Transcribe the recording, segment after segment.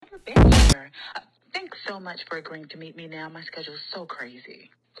Sure. Thanks so much for agreeing to meet me now. My schedule is so crazy.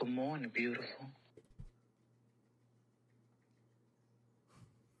 Good morning, beautiful.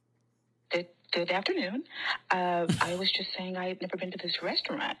 Good afternoon. I was just saying I had never been to this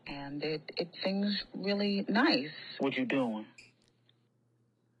restaurant, and it seems really nice. What you doing?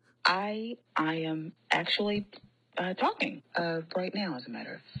 I am actually talking right now, as a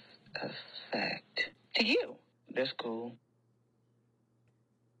matter of fact, to you. That's cool.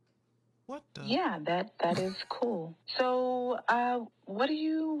 What the? Yeah, that is cool. So, what do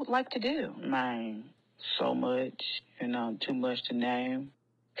you like to do? Man, so much, too much to name.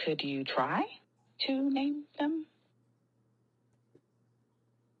 Could you try to name them?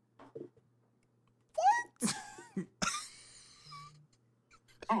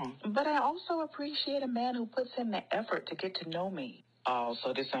 But I also appreciate a man who puts in the effort to get to know me. Oh,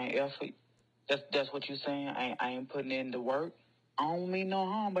 so this ain't effort? That's what you're saying? I ain't putting in the work? I don't mean no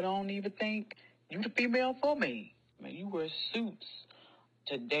harm, but I don't even think you the female for me. Man, you wear suits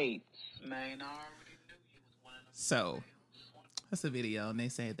to dates. Man, I already knew you was one of them. So, that's a video, and they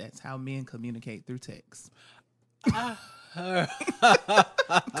say that's how men communicate through text. Because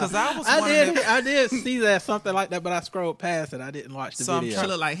I did see that something like that, but I scrolled past it. I didn't watch the video. She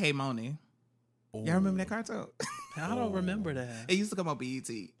look like Hey Moni. Y'all remember that cartoon? I don't remember that. It used to come on BET.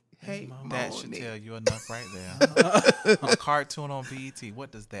 Hey, that Moni. should tell you enough right there. A cartoon on BET.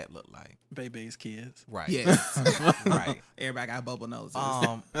 What does that look like? Baby's Kids. Right. Yes. Right. Everybody got bubble noses.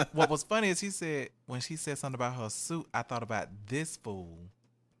 What was funny is when she said something about her suit, I thought about this fool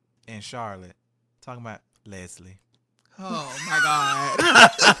in Charlotte talking about Leslie. Oh my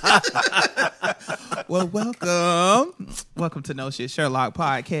God. Well, welcome to No Shit Sherlock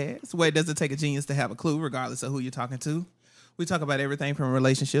podcast, where it doesn't take a genius to have a clue regardless of who you're talking to. We talk about everything from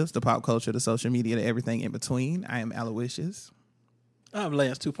relationships to pop culture to social media to everything in between. I am Aloysius. I'm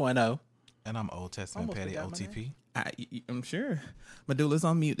Lance 2.0. And I'm Old Testament Petty OTP. I'm sure Medulla's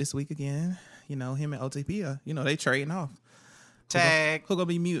on mute this week again. You know, him and OTP are, they trading off. Tag. Who gonna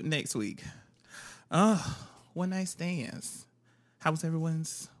be mute next week? One night stands. How was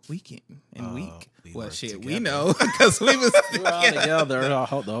everyone's weekend and week? We know because we was all together the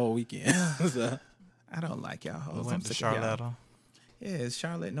whole weekend. So. I don't like y'all hoes. We went to Charlotte. Yeah, it's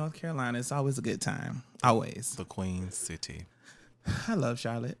Charlotte, North Carolina. It's always a good time. Always. The Queen City. I love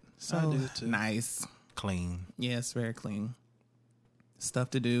Charlotte. So I do too. Nice. Clean. Yes, very clean.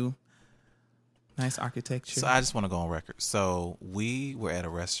 Stuff to do. Nice architecture. So I just want to go on record. So we were at a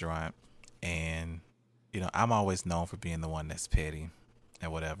restaurant and, I'm always known for being the one that's petty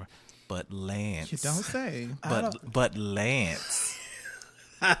and whatever. But Lance. You don't say. But Lance.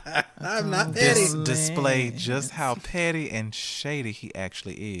 I'm not petty. Displayed just how petty and shady he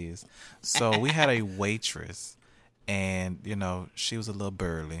actually is. So we had a waitress, and she was a little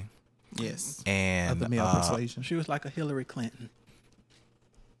burly. Yes, and of the male persuasion. She was like a Hillary Clinton.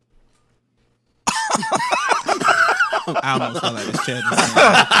 I almost felt like this chat. You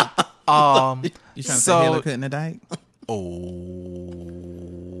trying to say Hillary Clinton a dyke?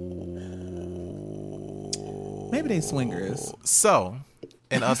 Maybe they swingers. So.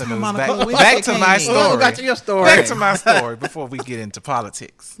 In other news, back to my story. Oh, back to your story. Back to my story before we get into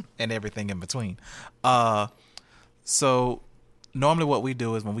politics and everything in between. So normally what we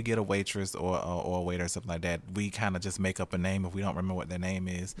do is when we get a waitress or a waiter or something like that, we kind of just make up a name if we don't remember what their name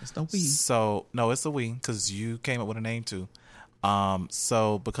is. It's no we. So no, it's a we because you came up with a name too.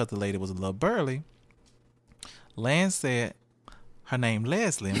 So because the lady was a little burly, Lance said her name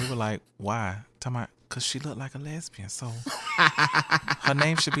Leslie, and we were like, why? Talking about because she looked like a lesbian, so her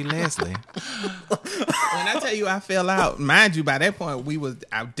name should be Leslie. When I tell you I fell out, mind you, by that point we was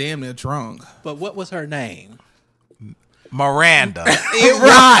out damn near drunk. But what was her name? Miranda.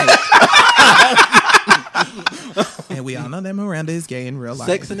 Right. And we all know that Miranda is gay in real life.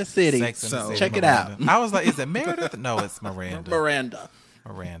 Sex in the City. Check it out. I was like, is it Meredith? No, it's Miranda. Miranda.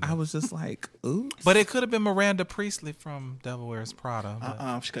 I was just like, oops. But it could have been Miranda Priestley from Devil Wears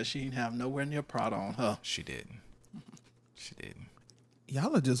Prada. Because she didn't have nowhere near Prada on her. She didn't.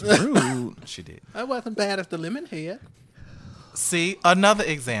 Y'all are just rude. She did. That wasn't bad as the lemon head. See, another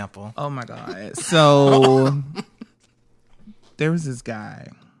example. Oh my God. So there was this guy,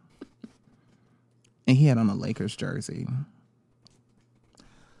 and he had on a Lakers jersey,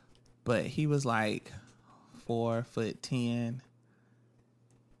 but he was like 4'10"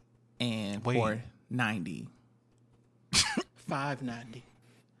 and 490. 590.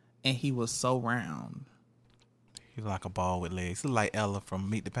 And he was so round. He like a ball with legs. He look like Ella from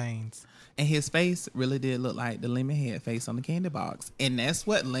Meet the Pains. And his face really did look like the lemon head face on the candy box. And that's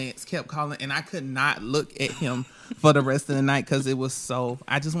what Lance kept calling. And I could not look at him for the rest of the night because it was so...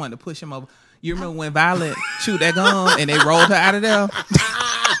 I just wanted to push him over. You remember when Violet chewed that gum and they rolled her out of there?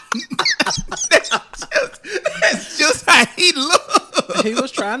 That's just how he looked. He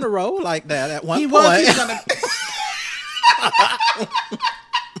was trying to roll like that at one He point. was.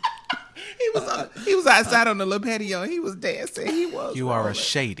 He was outside on the little patio. He was dancing. He was. You rolling. are a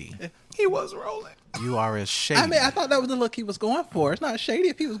shady. He was rolling. You are a shady. I mean, I thought that was the look he was going for. It's not shady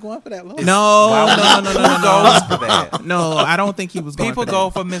if he was going for that look. No. Who goes for that? No, I don't think he was going People for go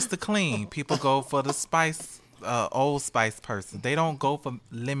that. for Mr. Clean. People go for the Spice, Old Spice person. They don't go for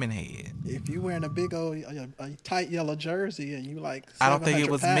Lemonhead. If you wearing a big old, a tight yellow jersey and you like, I don't think it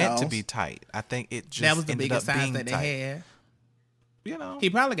 700 was pounds, meant to be tight. I think it just That was the ended biggest up size being that they tight. had. You know, He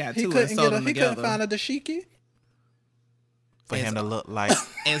probably got He two and couldn't sold get them he couldn't together. find a dashiki. for him to look like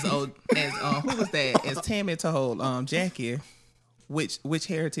As who was that? As Tammy told Jackie, which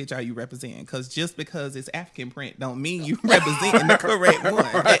heritage are you representing? Because just because it's African print don't mean you representing the correct one.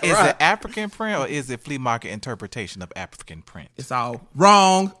 is it African print or is it flea market interpretation of African print? It's all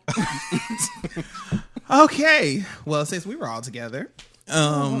wrong. Okay. Well, since we were all together,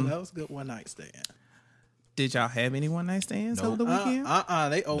 That was a good one night stand. did y'all have any one night stands Nope. over the weekend?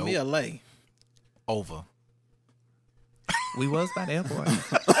 They owe me a lay. Over. We was by the airport.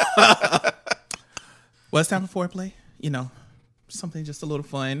 Well, it's time for foreplay. You know, something just a little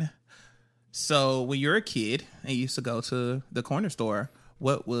fun. So, when you're a kid and you used to go to the corner store,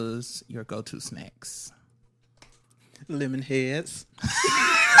 what was your go-to snacks? Lemon heads.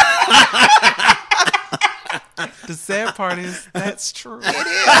 The sad part is that's true.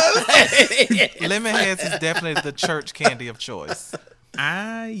 It is. Lemonheads is definitely the church candy of choice.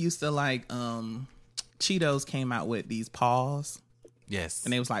 I used to like Cheetos came out with these paws, Yes.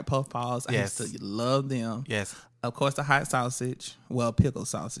 and they was like puff paws. I Yes. used to love them. Yes. Of course, the hot sausage. Well, pickle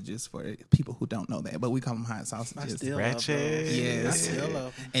sausages for people who don't know that, but we call them hot I sausages. still Ratchet. love those. Yes. I still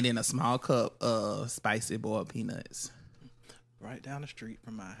love them. And then a small cup of spicy boiled peanuts Right down the street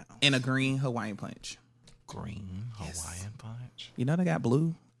from my house. and a green Hawaiian punch. Green Hawaiian punch. You know they got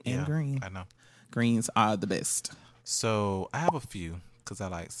blue and Yeah, green. I know. Greens are the best. So I have a few because I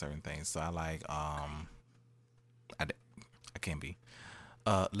like certain things. So I like I can't be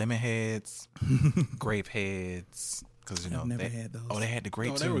lemon heads, grape heads because you know I've never they had those. Oh, they had the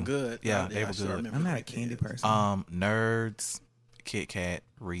grape Oh, too. they were good. Yeah, I they were still good. remember I'm not a grape candy heads. person. Nerds, Kit Kat,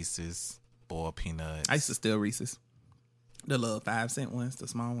 Reese's, boiled peanuts. I used to steal Reese's. The little 5-cent ones, the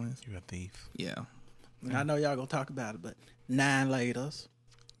small ones. You're a thief. Yeah. And I know y'all gonna talk about it, but 9 laters.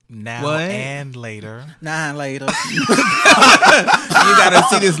 Now What? and later. 9 laters. You gotta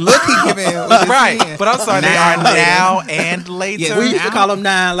see this look he giving. with his Right. hand. But I'm sorry, they Now are later. now and later. Yes, we used to Now? call them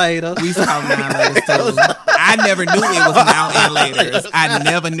 9 laters. We used to call them now and later too. I never knew it was now and later. I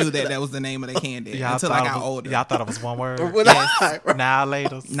never knew that was the name of the candy Y'all until I thought got it was- older. Y'all thought it was one word. Yes. Now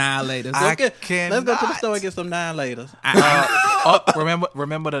later. Now later. I Let's go to the cannot. store and get some 9 laters.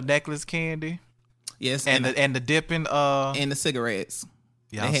 Remember the necklace candy Yes, and the dipping. and the cigarettes.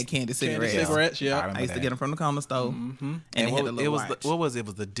 Y'all They had candy cigarettes. cigarettes, yeah. remember I used to that. get them from the corner store, and they And had the what, little it was watch. what was it? It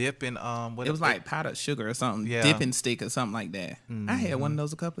was the dipping. What It was like powdered sugar or something, Yeah. dipping stick or something like that. I had one of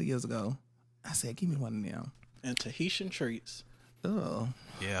those a couple of years ago. I said, "Give me one of them." And Tahitian treats. Oh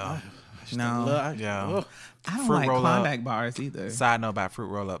yeah. no, Yeah. I don't Fruit like roll-up. Klondike bars either. Side note about fruit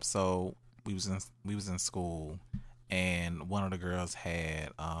roll up. So we was in school, and one of the girls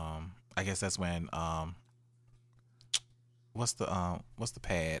had. I guess that's when. What's the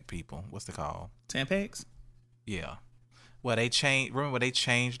pad people? What's it called? Tampax. Yeah. Well, they changed. Remember, they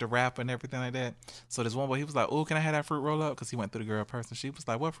changed the wrap and everything like that. So there's one boy. He was like, "Oh, can I have that fruit roll up?" Because he went through the girl person. She was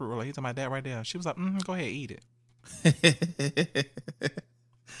like, "What fruit roll up?" He talking about that right there. She was like, "Go ahead, eat it." Did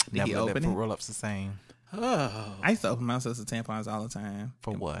Never he let open fruit it? roll ups the same. Oh, I used to open my sister's tampons all the time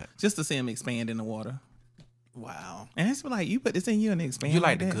For what? just to see them expand in the water. wow. And I used to be like, "You put this in you and it expand." You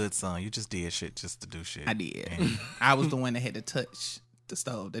like the that?" good son. You just did shit just to do shit. I did. And I was the one that had to touch the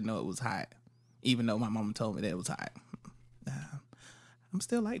stove to know it was hot, even though my mama told me that it was hot. I'm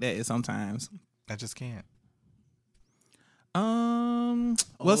still like that sometimes. I just can't.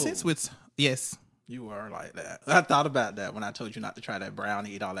 Well, since with yes. You were like that. I thought about that when I told you not to try that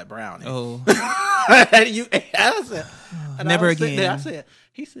brownie, eat all that brownie. Oh, I said, and Never I was sitting there, again. I said,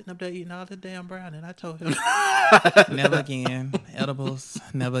 he's sitting up there eating all the damn brownie. And I told him, never again. Edibles,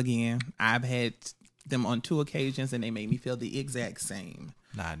 never again. I've had them on 2 occasions and they made me feel the exact same.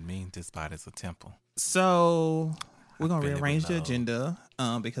 Not me. This body's a temple. So we're gonna feel it rearrange with the love. agenda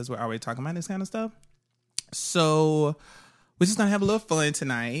because we're already talking about this kind of stuff. So we're just gonna have a little fun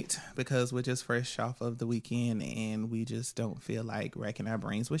tonight because we're just fresh off of the weekend and we just don't feel like racking our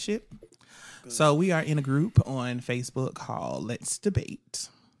brains with shit. So we are in a group on Facebook called Let's Debate.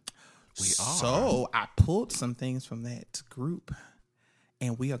 We are. So I pulled some things from that group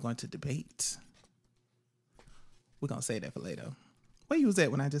and we are going to debate. We're gonna say that for later. Where you was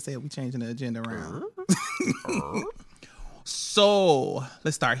at when I just said we changing the agenda around? So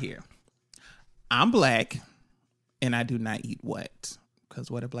let's start here. I'm black and I do not eat what?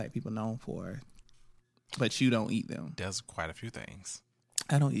 Because what are black people known for? But you don't eat them. There's quite a few things.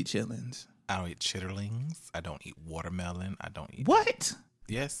 I don't eat chitlins. I don't eat chitterlings. I don't eat watermelon. I don't eat. What?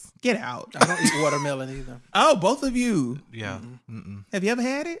 Yes. Get out. I don't eat watermelon either. Oh, both of you. Yeah. Have you ever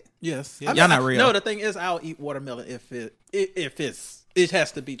had it? Yes. Y'all not real. No, the thing is, I'll eat watermelon if it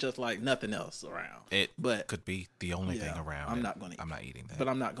has to be just like nothing else around. But could be the only Yeah, thing around. I'm not gonna I'm not eating that. But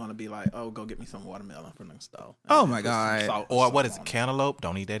I'm not gonna be like, oh, go get me some watermelon from the store. Oh my God. Or what is it? Cantaloupe?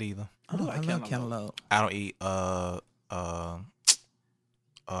 Don't eat that either. I do I like love cantaloupe. cantaloupe. I don't eat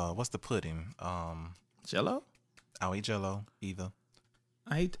what's the pudding? Jello? I don't eat Jello either.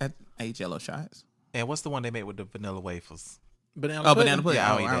 I ate Jello shots. And what's the one they made with the vanilla wafers? Banana Oh, pudding? banana pudding.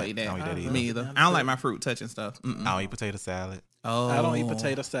 Yeah, I don't eat that. I don't eat that either. Me either. Banana I don't like pudding. my fruit touching stuff. Mm-mm. I don't eat potato salad. Oh, I don't eat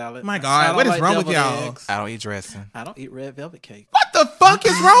potato salad. My I God, don't what is like wrong with deviled y'all? eggs. I don't eat dressing. I don't eat red velvet cake. What the fuck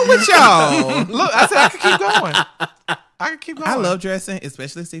is wrong with y'all? Look, I said I could keep going. I can keep going. I love dressing,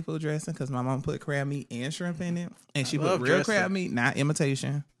 especially seafood dressing, because my mom put crab meat and shrimp in it, and she put love real dressing. crab meat, not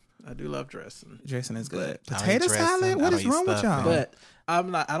imitation. I do love dressing. Dressing is good. I don't Potato eat dressing. salad? I What don't is eat wrong with stuffing. y'all? But I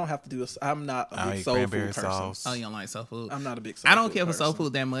don't have to do this. I'm not I a don't big eat soul cranberry food person. sauce. Oh, you don't like soul food? I'm not a big soul I don't food care for soul person.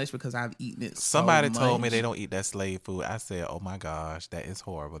 food that much because I've eaten it. Somebody so told me much. they don't eat that slave food. I said, "Oh my gosh, that is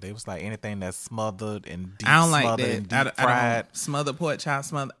horrible." They was like anything that's smothered and deep I don't like smothered that. and I deep don't fried. smothered pork chop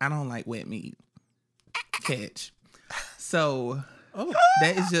smothered. I don't like wet meat. Catch. So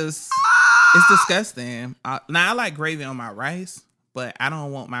that is just it's disgusting. Now I like gravy on my rice, but I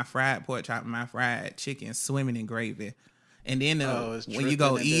don't want my fried pork chop and my fried chicken swimming in gravy. And then it's when you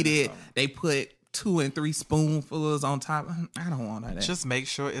go dripping eat and then it, it's on. they put 2 and 3 spoonfuls on top. I don't want that. Just make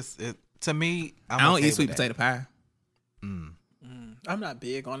sure it's. To me, I don't okay eat sweet with that. potato pie, I'm not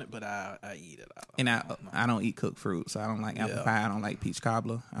big on it, but I eat it. and I don't eat cooked fruit, so I don't like apple Yeah. pie. I don't like peach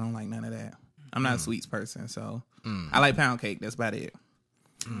cobbler. I don't like none of that. I'm not a sweets person, so I like pound cake. That's about it.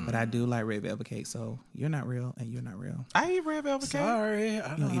 But I do like red velvet cake. So you're not real, and you're not real. I eat red velvet cake. Sorry, I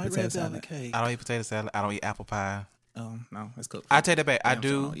don't don't eat like potato red salad. velvet cake. I don't eat potato salad. I don't eat apple pie. No, it's cooked. I fruit. take that back. I Damn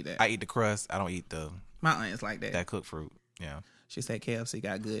sure do. don't eat that. I eat the crust. I don't eat the My aunt's like that. that cooked fruit. Yeah. She said KFC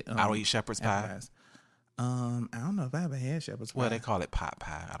got good. I don't eat shepherd's apple pie. pies. I don't know if I ever had shepherd's pie. Well, they call it pot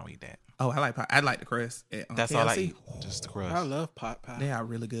pie. I don't eat that. Oh, I like pie. I like the crust. At, That's KFC. all I eat. Just the crust. I love pot pie. They are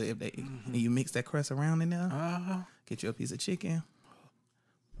really good if they and you mix that crust around in there. Get you a piece of chicken.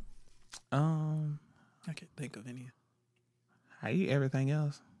 I can't think of any. I eat everything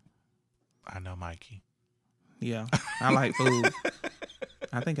else. I know, Mikey. Yeah, I like food.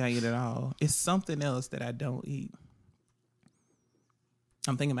 I think I eat it all. It's something else that I don't eat.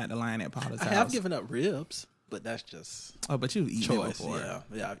 I'm thinking about the lion at Potter's I house. have given up ribs, but that's just Oh, but you've eaten it choice. before.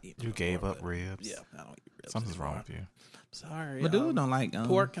 Yeah, I've eaten. You it gave before, up but ribs. Yeah, I don't eat ribs. Something's wrong anymore. with you. Sorry, But dude don't like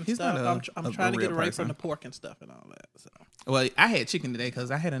pork and he's stuff. not I'm a trying to real get away person. from the pork and stuff and all that. So Well, I had chicken today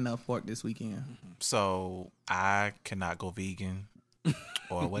because I had enough pork this weekend. So I cannot go vegan,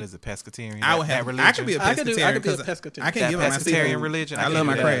 or what is it, pescatarian? I would That have. religion? I could be a pescatarian. I could be a 'cause pescatarian. I can't That give up my pescatarian seafood. religion. I can't love do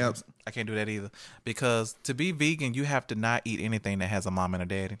my that. crabs. I can't do that either because to be vegan, you have to not eat anything that has a mom and a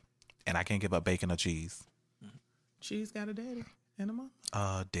daddy, and I can't give up bacon or cheese. Cheese got a daddy and a mom.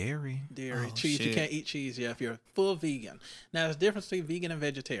 Dairy. dairy, Oh, cheese. shit. You can't eat cheese. Yeah, if you're full vegan. Now there's a difference between vegan and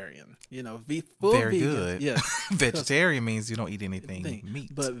vegetarian. You know, full Very vegan. good. Yes. Vegetarian means you don't eat anything thing.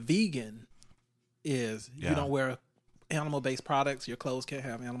 meat. But vegan is Yeah. you don't wear animal-based products. Your clothes can't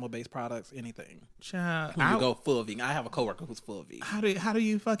have animal-based products. Anything. Child, When you go full vegan. I have a coworker who's full vegan. how do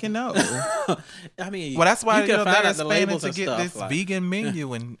you fucking know? I mean, well, that's why you can they're find out the expanding labels to and get stuff. this like, vegan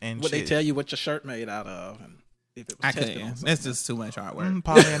menu and what shit. they tell you what your shirt made out of, and if it was I tested on couldn't. something. That's just too much hard work.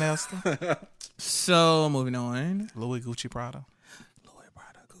 Polly and Esther, So moving on. Louis Gucci Prada. Louis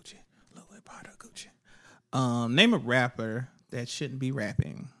Prada Gucci. Name a rapper that shouldn't be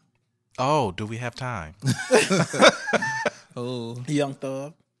rapping. Oh, do we have time? Oh, Young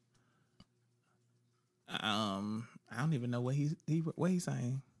Thug. I don't even know what he's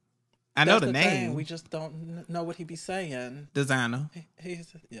saying. I know That's the thing, name. We just don't know what he be saying. Designer. He's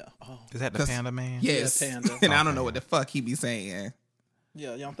yeah. Oh, Is that the 'Cause- Panda Man? Yes. Panda. And I don't Okay. know what the fuck he be saying.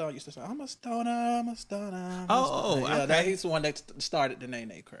 Yeah, Young Thug used to say, I'm a stoner, I'm a stoner. I'm a Oh, stoner." Yeah, okay. he's the one that started the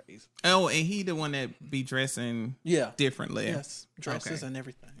Nene craze. Oh, and he the one that be dressing Yeah. differently. Yes, dresses Okay. and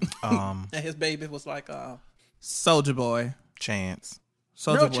everything. Um, And his baby was like, Soldier Boy. Chance.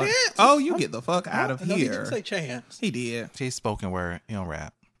 Soldier No, Boy. Chance. Oh, you get the fuck out of no, here. he didn't say Chance. He did. He's spoken word. He don't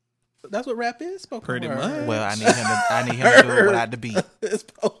rap. That's what rap is, spoken Pretty word. much. Well, I need him to do it without the beat. It's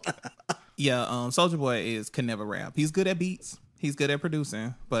spoken. Yeah, Soldier Boy can never rap. He's good at beats. He's good at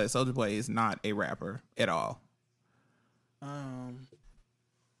producing, but Soldier Boy is not a rapper at all.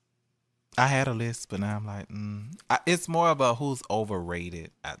 I had a list, but now I'm like, it's more about who's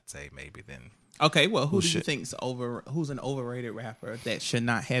overrated. I'd say maybe than Okay, well, who do you should- think's who's an overrated rapper that should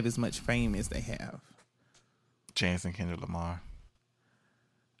not have as much fame as they have? Chance and Kendrick Lamar.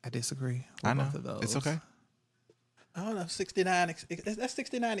 I disagree with I know both of those. it's okay. I don't know, 69. Is that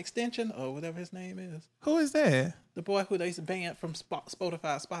 69 Extension or whatever his name is? Who is that? The boy who they used to ban from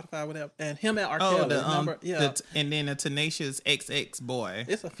Spotify, whatever. And him and R. Oh, Kelly. Remember? Yeah. and then the Tenacious XX boy.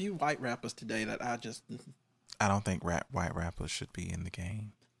 It's a few white rappers today that I just... I don't think white rappers should be in the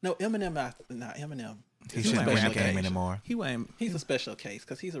game. No, Eminem, not Eminem. He He's a shouldn't be in the special game case. anymore. He wasn't He's a special case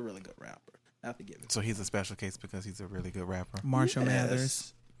because he's a really good rapper. I have to give it. So he's a special case because he's a really good rapper. Marshall Yes.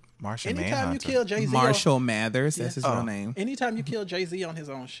 Mathers. Marshall Anytime Manhunter. you kill Jay-Z... Marshall Mathers, that's his Oh. real name. Anytime you kill Jay-Z on his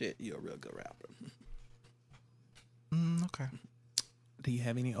own shit, you're a real good rapper. Okay. Do you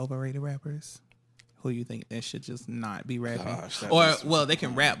have any overrated rappers? Who you think that should just not be rapping? Gosh, that or was- well, they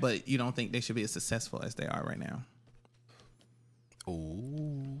can rap, but you don't think they should be as successful as they are right now.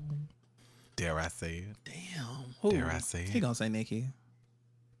 Ooh. Dare I say it? Damn. Who? Dare I say He it? gonna say Nicki.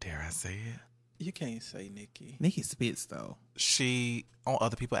 Dare I say it? You can't say Nicki. Nicki spits though. She on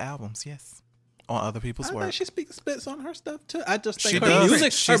other people's albums, yes. On other people's I work. think she spits on her stuff too. I just think She her does.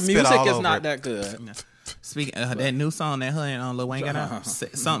 music, She her spit music all is over not it. that good. Speaking of that new song that her and Lil Wayne got out,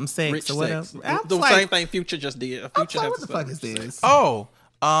 something sex Rich or whatever. Sex. I was The like, same thing Future just did. I'm Future like, has what the to fuck say is Rich this? Sex. Oh,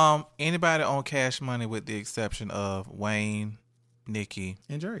 anybody on Cash Money with the exception of Wayne, Nicki,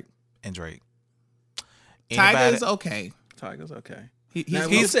 And Drake. and Drake. Tiger's okay. Tiger's okay. He's Now, when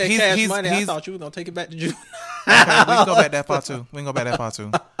you he's- said he's- Cash he's- Money, I he's- thought you were gonna take it back to June. Okay, we can go back that far too. We can go back that far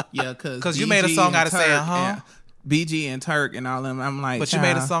too. yeah, because 'Cause you made a song out of saying, huh? BG and Turk and all them. I'm like, But you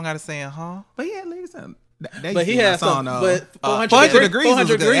made a child. song out of saying, huh? But yeah, listen. But he has some. But 400 Degrees was a 400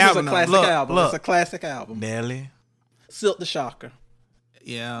 good Degrees is a album, though. classic Look, album. look. It's a classic album. Nelly. Silk the Shocker.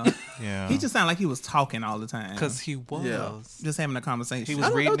 Yeah. Yeah. He just sounded like he was talking all the time. Because he was. Yeah. just having a conversation. He was I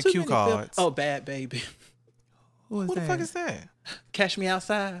don't reading know the too cue many films. cards. Oh, Bad Baby. Who Who the fuck is that? Catch Me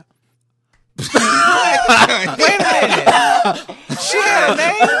Outside. She had a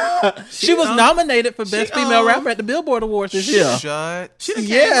name? She was nominated for Best Female Rapper at the Billboard Awards this year. Shut. She done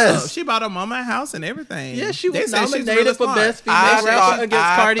came Yes. up. She bought her mama a house and everything. Yeah, she They was said she's nominated really for smart. Best Female Rapper against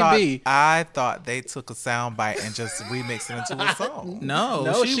Cardi B. I thought they took a soundbite and just remixed it into a song. No,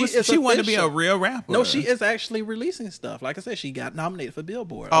 No, she is wanted to be a official. real rapper. No, she is actually releasing stuff. Like I said, she got nominated for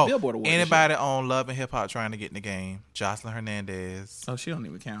Billboard. Oh, Billboard Awards. this year. anybody on Love and Hip Hop trying to get in the game? Jocelyn Hernandez. Oh, she don't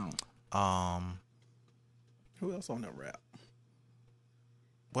even count. Who else on that rap?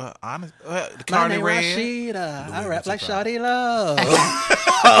 Well, honest, My Carly name Red. Rashida. I rap like Richard Shawty Love.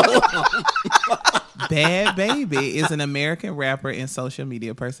 Bad Baby is an American rapper and social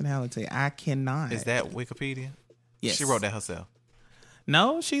media personality. I cannot. Is that Wikipedia? Yes. She wrote that herself.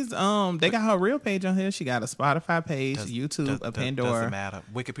 No, she's they got her real page on here. She got a Spotify page, Does- YouTube, a doesn't Pandora. matter.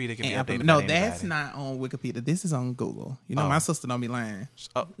 Wikipedia can be and Apple. updated. No, by that's anybody. not on Wikipedia. This is on Google. You know, Oh. my sister don't be lying.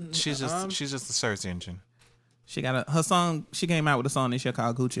 Oh, she's just a search engine. She got her song. She came out with a song this year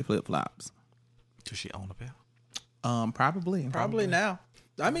called Gucci Flip Flops. Does she own a bill? Probably now.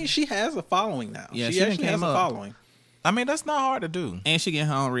 I mean, she has a following now. Yeah, she she done actually has came a up. following. I mean, that's not hard to do. And she get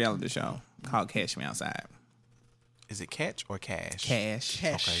her own reality show called Catch Me Outside. Is it catch or cash? Cash.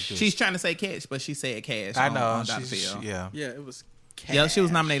 Okay, good. She's trying to say catch, but she said cash. I on- know. on Dr. She's, Phil. yeah. Yeah, it was. Yeah, she was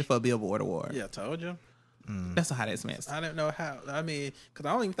Cash. nominated for a Billboard Award. Yeah, I told you. That's how that's messed. I didn't know how. I mean, because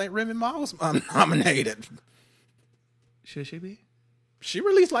I don't even think Remy Ma was nominated. Should she be? She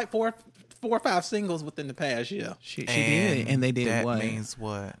released like four or five singles within the past year. She did, and they did that what? means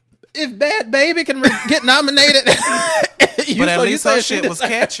what? If Bad Baby can get nominated, But at least her shit was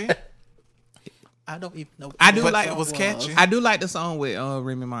catchy. I don't even know. I do But like it was catchy. I do like the song with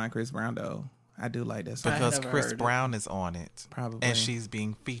Remy Ma and Chris Brown though. I do like that song. Because never Chris heard it. Brown is on it. Probably. And she's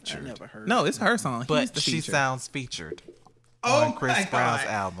being I featured. never heard. No, it's her song. He's But the she feature. sounds featured Oh on Chris my Brown's God.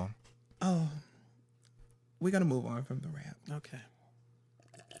 album. Oh, we're gonna move on from the rap. Okay.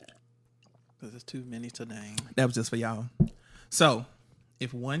 Because there's too many to name. That was just for y'all. So,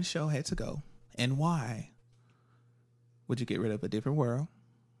 if one show had to go and why, Would you get rid of A Different World,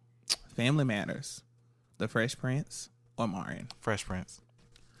 Family Matters, The Fresh Prince, or Martin? Fresh Prince.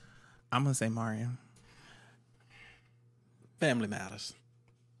 I'm going to say Martin. Family Matters.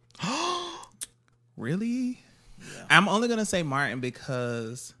 Really? Yeah. I'm only going to say Martin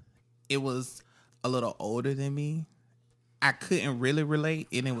because it was a little older than me. I couldn't really relate,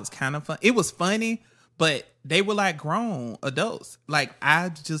 and it was kind of fun. It was funny, but they were like grown adults. Like, I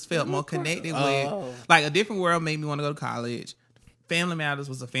just felt more connected with, like, A Different World made me want to go to college. Family Matters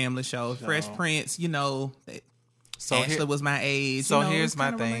was a family show. Fresh Prince, you know, So Ashley was my age. So you know, here's it's my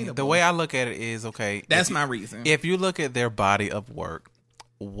kinda thing. relatable. The way I look at it is, okay. That's if my you- reason. If you look at their body of work,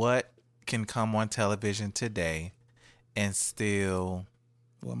 what can come on television today and still...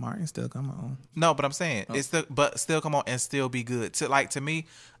 Well, Martin still come on. No, but I'm saying it's still come on and still be good. To me,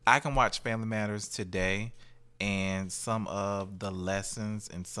 I can watch Family Matters today, and some of the lessons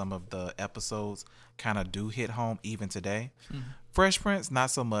and some of the episodes kind of do hit home even today. Mm-hmm. Fresh Prince, not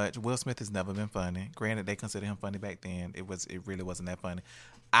so much. Will Smith has never been funny. Granted, they considered him funny back then. It really wasn't that funny.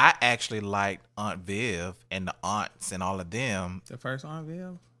 I actually liked Aunt Viv and the aunts and all of them. The first Aunt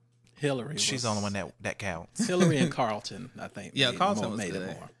Viv? Hillary. She's the only one that counts. Hillary and Carlton, I think. Yeah, Carlton was made good.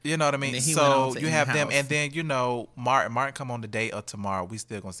 it more. You know what I mean? And then he went on So to you have them, In-House. and then Martin come on the day of tomorrow. We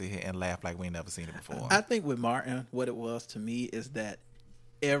still gonna sit here and laugh like we ain't never seen it before. I think with Martin, what it was to me is that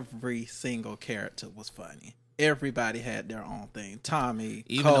every single character was funny. Everybody had their own thing. Tommy,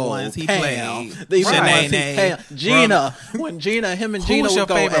 Even the Cole, ones he Pam, played. Even the ones he Shanae, Pam, Gina. When him and Who Gina was your would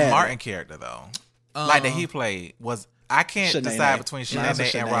go favorite at it. Martin character though? Like that he played was I can't Shanae. decide between Mine's a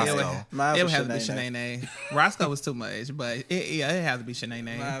Shanae and Shanae. Roscoe. Mine It was would have to be Shanae. Shanae. Roscoe was too much, but it has to be Shanae.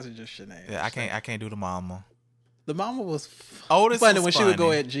 Mine was just Shanae. Yeah, I can't do the mama. The mama was Otis funny was when she would go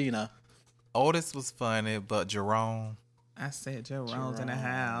funny. at Gina. Otis was funny, but Jerome. I said Jerome's in the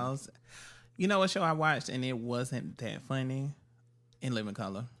house. You know what show I watched and it wasn't that funny? In Living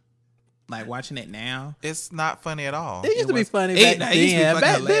Color. Like watching it now. It's not funny at all. It used to be was- funny it- back it used to be then.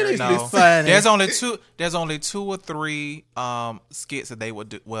 fucking Back then it used to be No. funny. There's only two or three skits that they would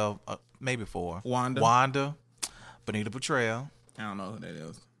do. Well, maybe four. Wanda. Benita Betrayal, I don't know who that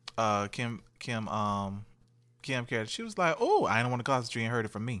is. Kim character. She was like, "Oh, I didn't want to cause you ain't heard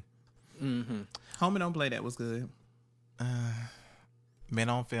it from me." Homie Don't Play That was good. Men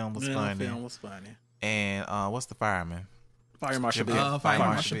on Film was Man, funny, film was funny. and what's the fireman? Fire Marshal Bill. Bill. Fire Fire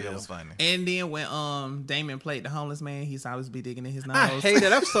Marshal Marshal Bill Bill. was funny. And then when Damon played the homeless man, he's always be digging in his nose. I hate it.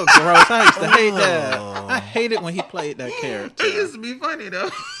 That's so gross. I used to hate that. I hate it when he played that character. It used to be funny though.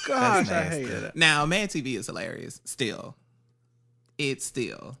 Gosh, That's I nasty. hated it. Now, Mad TV is hilarious. Still. It's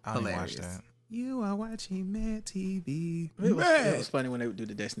still I didn't hilarious. watch that. You are watching Mad TV. It was funny when they would do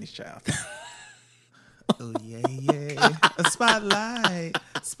the Destiny's Child. Oh, yeah. A spotlight.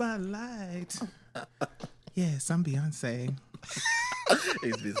 Spotlight. Yes, I'm Beyonce. It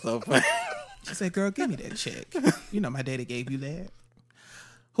used to be so funny. She said, girl, give me that check. You know my daddy gave you that.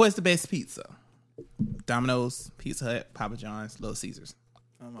 Who has the best pizza? Domino's, Pizza Hut, Papa John's, Little Caesars.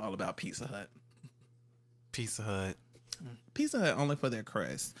 I'm all about Pizza Hut. Pizza Hut. Pizza Hut only for their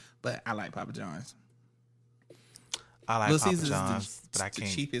crust, but I like Papa John's. I like Little Papa Caesars John's, is but I the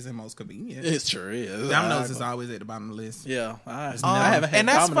can't. cheapest and most convenient. It sure is. Domino's is always at the bottom of the list. Yeah, I haven't had And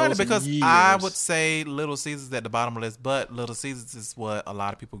that's funny Domino's in because years. I would say Little Caesars at the bottom of the list, but Little Caesars is what a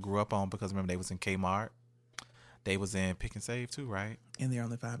lot of people grew up on because remember they was in Kmart, they was in Pick and Save too, right? And they're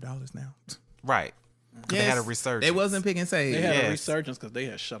only $5 now. Right. 'Cause they had a resurgence. They wasn't Pick and Save. They had Yes. a resurgence because they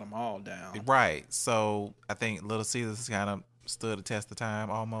had shut them all down. Right. So I think Little Caesars kind of stood the test of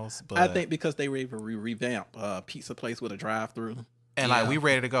time almost. But I think because they were able to revamp pizza place with a drive-through. and Yeah. like we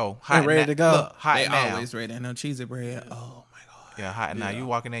ready to go. They ready to go. Look, hot They now. always ready. No cheesy bread. Oh my God. Yeah, hot now. Yeah. You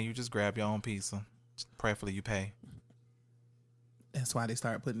walk in there, you just grab your own pizza. Prayerfully you pay. That's why they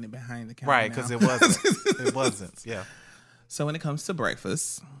started putting it behind the counter. Right, now. because it wasn't. It wasn't. Yeah. So when it comes to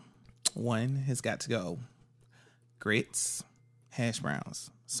breakfast, one has got to go. Grits, hash browns,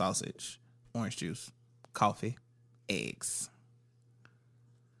 sausage, orange juice, coffee, eggs.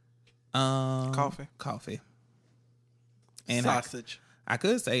 Coffee. Coffee. And Sausage. I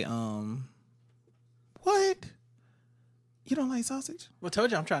could say, what? You don't like sausage? Well, I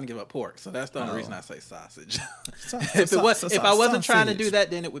told you I'm trying to give up pork, so that's the only Oh. reason I say sausage. Sa- if I wasn't trying to sausage. do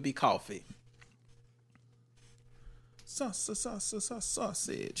that, then it would be coffee.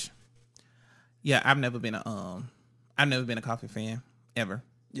 Sausage. Yeah, I've never been a coffee fan ever.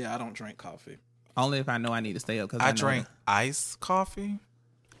 Yeah, I don't drink coffee. Only if I know I need to stay up because I drink iced coffee,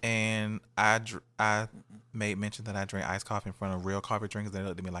 and I made mention that I drink iced coffee in front of real coffee drinkers. They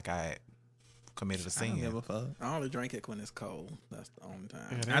looked at me like I committed a I don't sin. give a fuck. I only drink it when it's cold. That's the only time.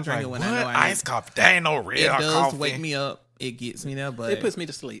 Yeah, I was drink it when I know I iced coffee. That ain't no It real does coffee. wake me up. It gets me there, but It puts me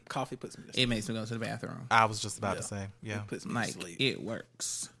to sleep. Coffee puts me to sleep. it makes me go to the bathroom. I was just about to Yeah. say, yeah. It puts me Like to sleep. it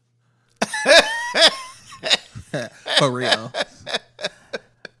works. For real.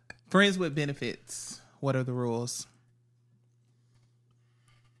 Friends with benefits. What are the rules?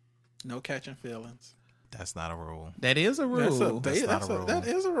 No catching feelings. That's not a rule. That is a rule. That's not a rule. That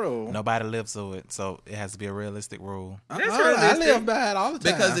is a rule. Nobody lives to it, so it has to be a realistic rule. That's I realistic. live by it all the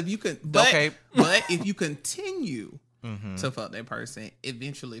time. Because if you can, but, Okay. but if you continue to fuck that person,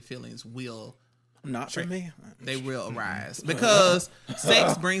 eventually feelings will not for me. they will arise because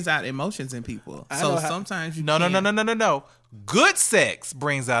sex brings out emotions in people. I So know how- sometimes you No. can't- Good sex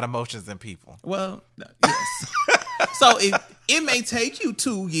brings out emotions in people. Well, yes. So it may take you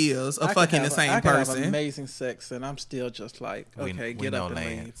 2 years of fucking the same I can have person. amazing sex, and I'm still just like, okay, get up and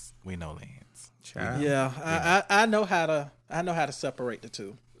leave. Lance. We know Lance. Child. Yeah, I know how to separate the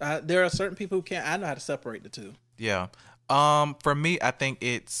two. There are certain people who can't. I know how to separate the two. Yeah. For me, I think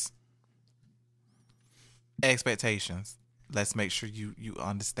it's expectations. Let's make sure you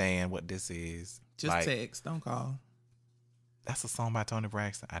understand what this is. Just Like, text, don't call. that's a song by Tony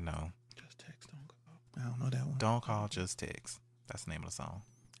Braxton. I know. Just text, don't call. I don't know that one. Don't call, just text. That's the name of the song.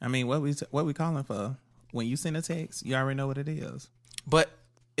 I mean, what we calling for? When you send a text, you already know what it is. But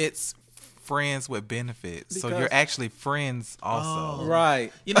it's friends with benefits. So Because- you're actually friends also.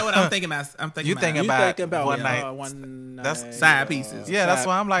 Right. You know what I'm thinking about? I'm thinking You about thinking You about thinking about one night. one night. That's side pieces. Yeah, that's side-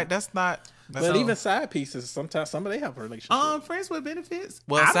 why I'm like, that's not. That's But not- even side pieces, sometimes somebody have a relationship. friends with benefits.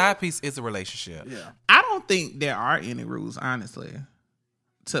 well, I don't- side piece is a relationship. Yeah. I don't think there are any rules, honestly,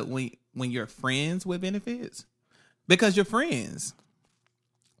 to when you're friends with benefits, because you're friends.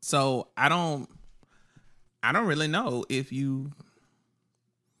 So I don't really know if you,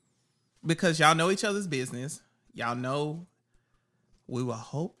 because y'all know each other's business. Y'all know we will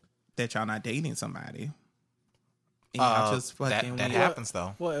hope that y'all not dating somebody. And y'all just fucking that weird. happens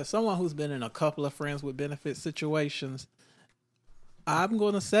though. Well, as someone who's been in a couple of friends with benefit situations, I'm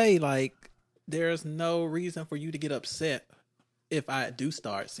going to say, like, there's no reason for you to get upset if I do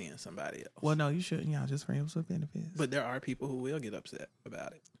start seeing somebody else. Well, no, you shouldn't. Y'all just friends with benefits. But there are people who will get upset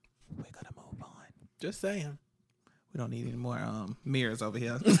about it. we're gonna move on. Just saying. We don't need any more mirrors over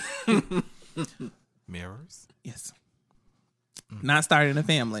here. Mirrors. Yes. Not starting a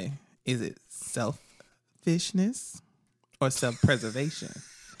family. Is it selfishness or self-preservation?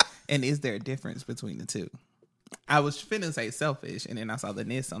 And is there a difference between the two? I was finna say selfish, and then I saw the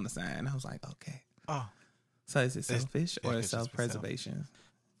ness on the sign. I was like, okay. Oh. So is it selfish it or could just be self-preservation?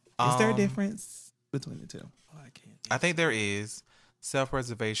 Is there a difference between the two? Oh, I can't. I think there is.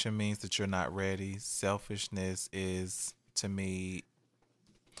 Self-preservation means that you're not ready. Selfishness is, to me,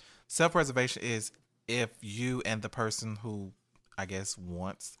 self-preservation is if you and the person who, I guess,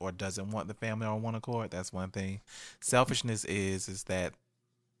 wants or doesn't want the family on one accord. That's one thing. Selfishness is that,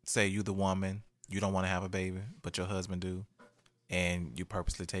 say you the woman, you don't want to have a baby, but your husband do, and you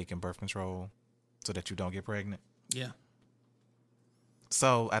purposely taking birth control so that you don't get pregnant. Yeah.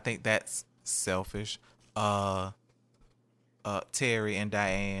 So I think that's selfish. Terry and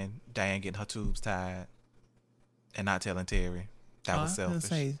Diane getting her tubes tied and not telling Terry. That was I was gonna selfish.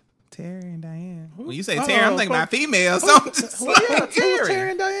 say Terry and Diane. When you say Oh, Terry, I'm thinking about females. So I'm just Who like, was Terry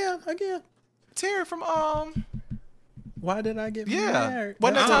and Diane again? Terry from Why did I get yeah. married?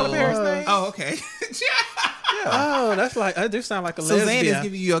 Wasn't that Tyler Perry's name? oh, okay. Oh, that's like, I do sound like a Suzanne is lesbian.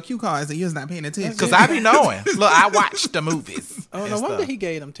 giving you your cue cards and you're just not paying attention. Because I be knowing. Look, I watch the movies. Oh, and no wonder stuff. he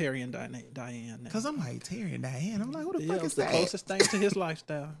gave them Terry and Diane. Because I'm like, Terry and Diane. I'm like, what the Yeah, fuck it is was the that? closest thing to his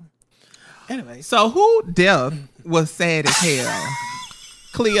lifestyle. Anyway, So who death was sad as hell?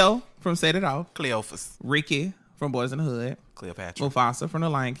 Cleo from Set It Off. Cleophas. Ricky from Boys in the Hood. Cleopatra. Mufasa from The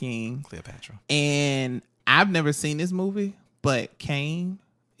Lion King. Cleopatra. And I've never seen this movie, but Kane,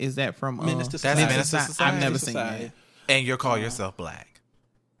 is that from Menace to That's Society. Menace to Society. I've never Menace to seen Society. that. And you call yourself black.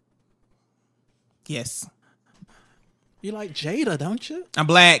 Yes. You like Jada, don't you? I'm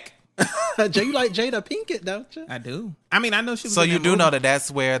black. You like Jada Pinkett, don't you? I do. I mean, I know she was So in you that do movie. know that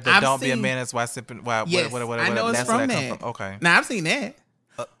that's where the I've don't be a seen- menace while sipping. While, Yes, whatever, I know it's that's from where that. come from. Okay. Now, I've seen that.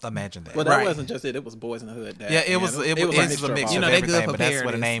 Imagine that. Well, that Right. wasn't just it. It was Boys in the Hood. Yeah, it was a mixture of of all. You know, they everything, good for but that's where the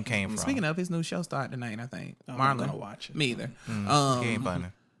parodies. name came from. Speaking of, his new show started tonight, I think. I'm Marlon. gonna watch it. Me either. He ain't funny.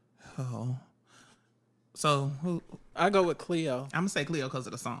 Oh. So, who? I go with Cleo I'm going to say Cleo because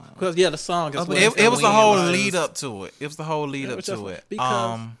of the song. because the song is Oh, what but It was the When whole it was- lead up to it. It was the whole lead It up was to just it.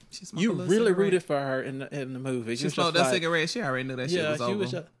 because- She smoked you a little really cigarette. rooted for her in the movie. She You was smoked just that like, cigarette. She already knew that shit yeah, was she over.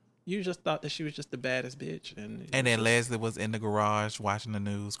 was just. You just thought that she was just the baddest bitch, and And then Leslie was in the garage watching the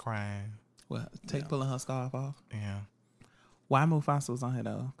news, crying. Well, pulling her scarf off. Yeah. Why Mufasa was on here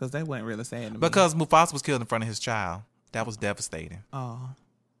though? Because they wasn't really sad to me. Because Mufasa was killed in front of his child. That was devastating. Oh,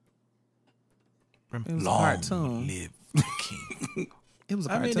 It was a cartoon. live the king. it was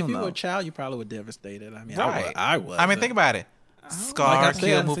a I cartoon. mean, if you though. were a child, you probably were devastated. I mean, Right. I was. I mean, think about it. Scar like I said,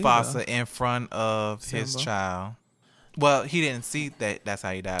 killed I see Mufasa in front of his Simba. child. Well, he didn't see that. That's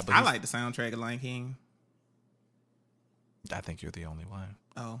how he died. But I he's- like the soundtrack of Lion King. I think you're the only one.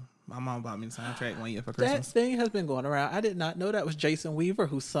 Oh, my mom bought me the soundtrack one year for That Christmas. thing has been going around. I did not know that was Jason Weaver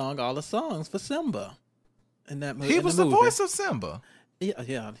who sung all the songs for Simba. In that movie, He was the voice of Simba.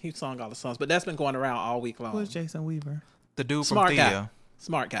 Yeah, he sung all the songs, but that's been going around all week long. Who is Jason Weaver? The dude from Smart Thea. guy.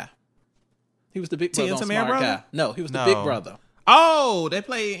 Smart guy. He was the big Tia brother on Tamera Smart brother? Guy. No, he was the No. big brother. Oh, they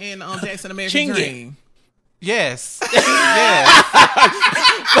play in Jackson American Chingy. Dream. Yes. yes.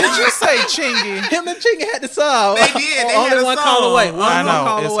 Did you say Chingy? Him and Chingy had the song. They did. They Only had a one song. call away. I One I know.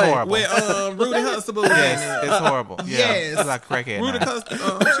 call It's away. horrible. With Rudy Huxtable. Yes, it's horrible. Yeah. Yes. It's like crackhead. Rudy now.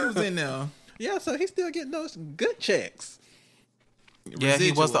 Huxtable. She was in there. Yeah, so he's still getting those good checks. Yeah,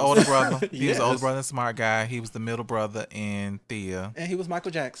 he was the Residuals. older brother. He was Yes. the older brother and Smart Guy. He was the middle brother in Thea. And he was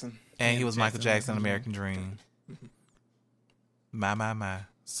Michael Jackson. And he was Michael Jackson, Jackson, American Dream. My.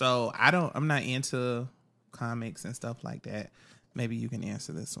 So I'm not into comics and stuff like that. Maybe you can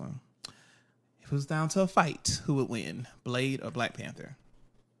answer this one. If it was down to a fight, who would win, Blade or Black Panther?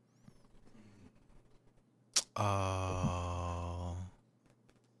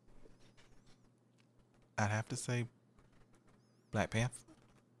 I'd have to say Black Panther.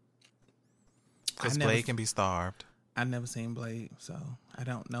 I Because never- Blade can be starved. I've never seen Blade, so I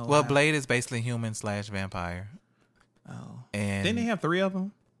don't know. Well, how- Blade is basically human/vampire. Oh, And didn't they have 3 of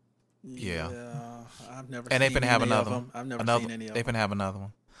them? Yeah. I've never and they seen finna have any of another them. one. I've never another, seen any of They them. finna have another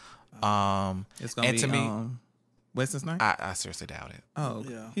one. It's gonna And be to me- Wesley Snipes. I seriously doubt it. Oh,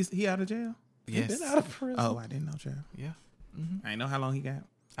 Yeah. he out of jail. Yes. Been out of prison. Oh, I didn't know jail. Yeah. I didn't know how long he got.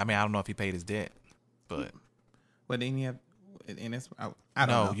 I mean, I don't know if he paid his debt, but But then he have, and it's I don't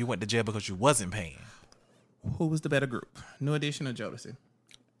no, know. you went to jail because you wasn't paying. Who was the better group, New Edition or Jodeci?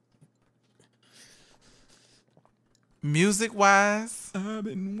 Music wise, I've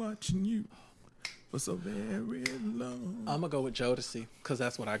been watching you for so very long. I'm gonna go with Jodeci because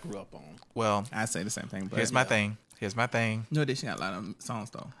that's what I grew up on. well, I say the same thing, but here's my thing. Here's my thing. New Edition got a lot of songs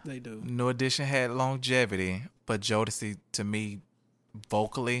though. They do. New Edition had longevity, but Jodeci to me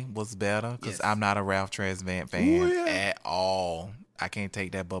vocally was better because Yes. I'm not a Ralph Tresvant fan Ooh, yeah. at all. I can't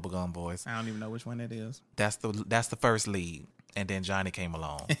take that bubblegum voice. I don't even know which one that is. That's the first lead, and then Johnny came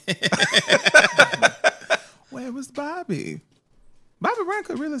along. Where was Bobby? Bobby Brown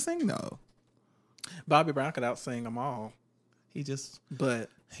could really sing though. Bobby Brown could outsing them all, He just but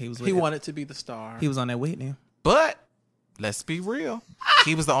he was he wanted to be the star. he was on that Whitney. But let's be real,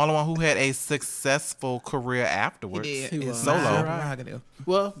 he was the only one who had a successful career afterwards. He was. solo. Prerogative.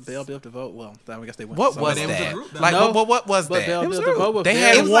 Well, Bell Biv DeVoe. Well, I guess they went. What solo. was But it was a that? group, though. Like No, what was But that? Bell It was Biv a group. DeVoe was They very-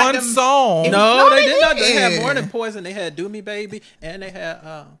 had It was like one them- song. No, they did not. They didn't. had more than Poison. They had Do Me Baby, and they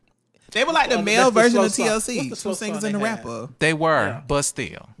had. They were like the Well, male that's the version of slow song. What's TLC. the Two slow singers song and a they had? rapper. They were, Yeah. but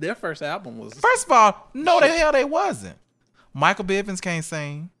still. Their first album was. First of all, no, the hell they wasn't. Michael Bivins can't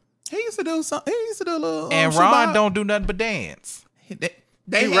sing, He used to do some. He used to do a little. and Ron don't do nothing but dance. They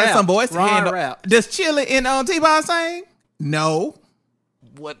He had rapped. some boys. Ron Hand- rapped. Does Chili and T-Bone sing? No.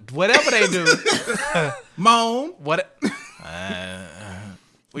 Whatever they do, Moan. what?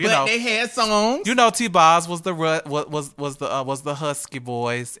 Well, you But know, they had songs. T-Boz was the was the husky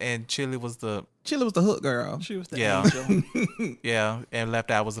voice, and Chili was the Chili was the hook girl. She was the Yeah. angel. yeah, and Left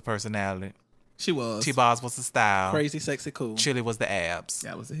Eye was the personality. She was. T-Boz was the style. Crazy, sexy, cool. Chili was the abs.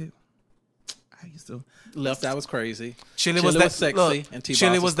 That was a hit. I used to. Left Eye was crazy. Chili Chili was was sexy, Look, and T-Boz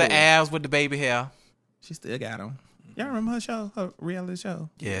Chili was was the cool. abs with the baby hair. She still got them. Y'all remember her show, her reality show?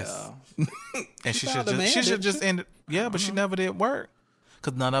 Yes, Yeah. and she found should a man, just didn't she? ended. Yeah, but she never did work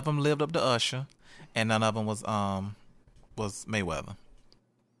because none of them lived up to Usher, and none of them was Mayweather.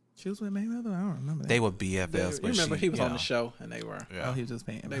 She was with Mayweather. I don't remember that. They were BFFs. You but remember he was on yeah. the show, and they were. Yeah. Oh, he was just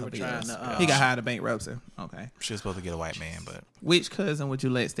paying. They her were bills. trying to, He got hired to bankruptcy. Okay. She was supposed to get a white man, but Which cousin would you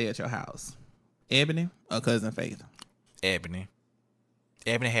let stay at your house? Ebony or cousin Faith? Ebony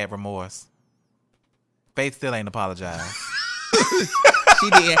had remorse. Faith still ain't apologized. She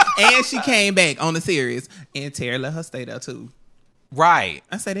did, and she came back on the series, and Terry let her stay there too. Right.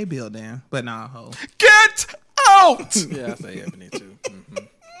 I say they build in, but nah, ho. Get out. Yeah, I say Ebony too. Mhm.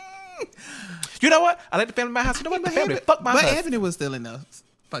 You know what? I let the family in my house. You know what? The family fuck my But husband. Ebony was still in the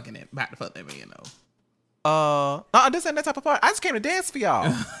fucking it, about to fuck that man though. This ain't that type of part. I just came to dance for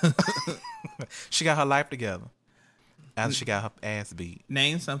y'all. She got her life together. After she got her ass beat.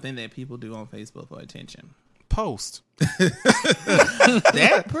 Name something that people do on Facebook for attention. Post.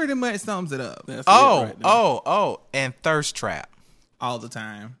 That pretty much sums it up. That's it Oh, right there. and thirst trap. All the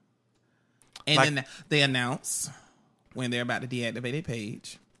time. And Like- then they announce when they're about to deactivate a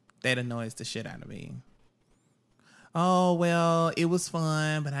page. That annoys the shit out of me. Oh, well, it was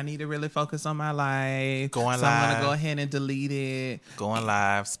fun, but I need to really focus on my life. Going so I'm live. going to go ahead and delete it. Going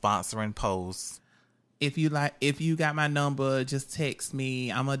live, sponsoring posts. If you got my number, just text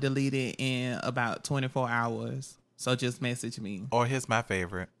me. I'm going to delete it in about 24 hours. So just message me. Or here's my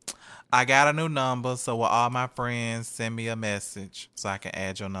favorite. I got a new number, so will all my friends send me a message so I can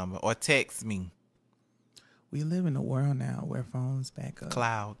add your number. Or text me. We live in a world now where phones back up.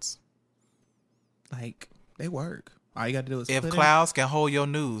 Clouds. Like, they work. All you got to do is If put clouds can hold your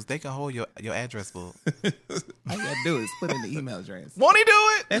news, they can hold your address book. all you got to do is put in the email address. Won't he do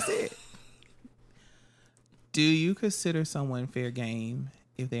it? That's it. Do you consider someone fair game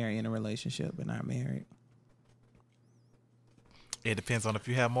if they are in a relationship but not married? It depends on if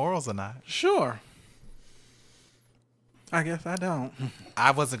you have morals or not. Sure. I guess I don't.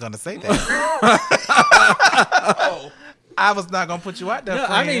 I wasn't going to say that. I was not going to put you out there, No, I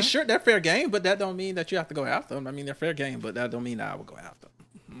friend. mean, sure, they're fair game, but that don't mean that you have to go after them. I mean, they're fair game, but that don't mean that I would go after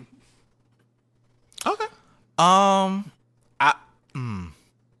them. Okay.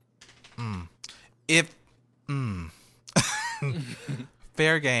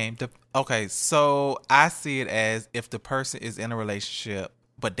 Fair game. Okay, so I see it as if the person is in a relationship,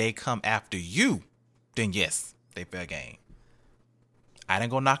 but they come after you, then yes, they fair game. I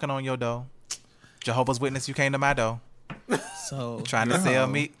didn't go knocking on your door. Jehovah's Witness, you came to my door. So Trying to you're sell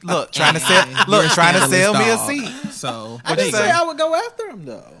hoe. me. Look, trying to sell. And Look, you're trying to sell me a scandalous seat. dog. So I didn't say I would go after them,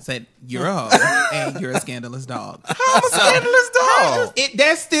 though. said you're a hoe and you're a scandalous dog. I'm a scandalous dog.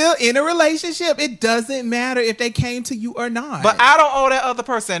 That's still in a relationship. It doesn't matter if they came to you or not. But I don't owe that other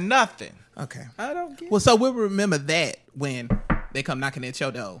person nothing. okay. I don't get Well, so we'll remember that when they come knocking at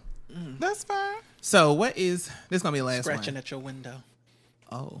your door. That's fine. So what is this gonna be the last scratching one? at your window.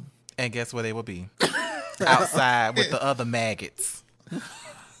 Oh. And guess where they will be? Outside with the other maggots.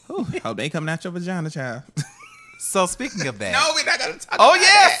 Oh, they coming out your vagina, child. So speaking of that. we're not gonna talk Oh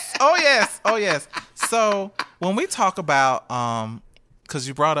yes. Oh yes. Oh yes. So when we talk about because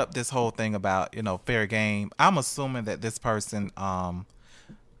you brought up this whole thing about, fair game, I'm assuming that this person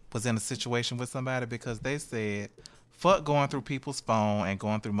was in a situation with somebody because they said, fuck going through people's phone and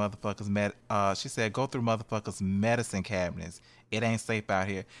going through motherfuckers she said go through motherfuckers medicine cabinets. It ain't safe out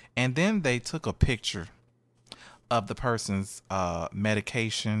here. And then they took a picture of the person's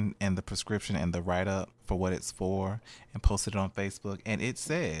medication and the prescription and the write-up for what it's for and posted it on Facebook. And it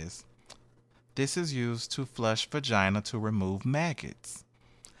says, this is used to flush vagina to remove maggots.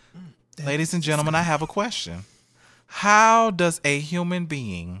 Ladies and gentlemen, I have a question. How does a human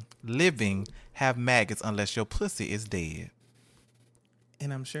being living have maggots unless your pussy is dead?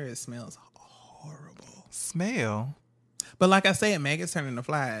 And I'm sure it smells horrible. Smell? But like I said, maggots turn into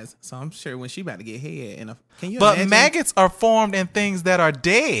flies. So I'm sure when she about to get head, can you But imagine? maggots are formed in things that are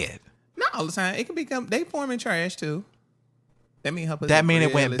dead. Not all the time. It can become. They form in trash too. That mean her. pussy That mean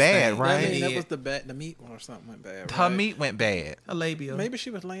it went really bad, stank. right? I mean, that Yeah. was the meat or something went bad. Her right? meat went bad. Her labia. Maybe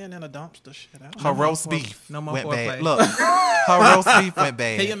she was laying in a dumpster. Shit, I don't Her know. roast beef no more went foreplay. bad. Look, her roast beef went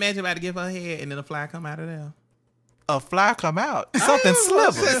Can you bad. imagine about to give her head and then a fly come out of there? A fly come out. Something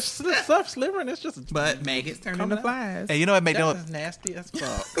slivers. Stuff slivering. It's just But maggots turn Come into out. flies. And you know what make that them? is nasty as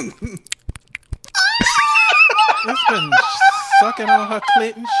fuck. It's been sucking on her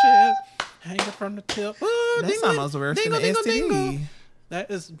clit and shit, hanging from the tip. That's almost worse than an STD.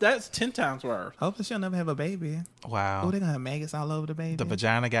 That's 10 times worse. Hopefully she'll never have a baby. Wow. Oh, they're gonna have maggots all over the baby. The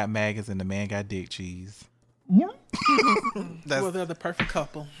vagina got maggots and the man got dick cheese. That's Well, they're the perfect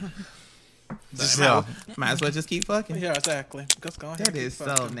couple. yeah. Might as well just keep fucking. Yeah, exactly. Just go ahead. That and is keep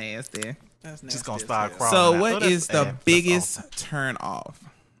so fucking. nasty. That's Just nasty gonna as start hell. crawling. So out. what that's- is the that's biggest awful. turn off?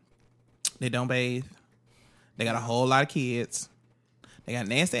 They don't bathe. They got a whole lot of kids. They got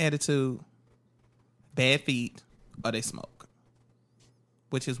nasty attitude, bad feet, or they smoke.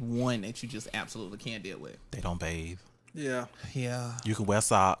 Which is one that you just absolutely can't deal with. They don't bathe. Yeah. Yeah. You can wear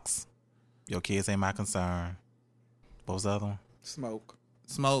socks. Your kids ain't my concern. What was the other one? Smoke.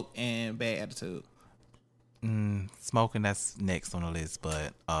 Smoke and bad attitude. Smoking, that's next on the list.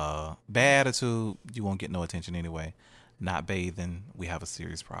 But bad attitude, you won't get no attention anyway. Not bathing, we have a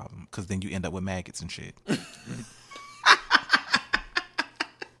serious problem. Because then you end up with maggots and shit.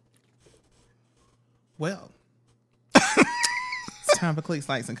 Well, it's time for clicks,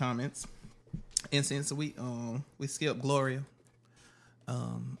 likes, and comments. And since we skipped Gloria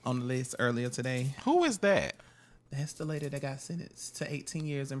on the list earlier today, Who is that? That's the lady that got sentenced to 18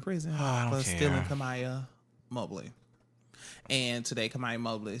 years in prison Oh, I don't for care. stealing Kamaya Mobley. And today, Kamaya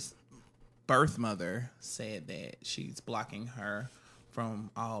Mobley's birth mother said that she's blocking her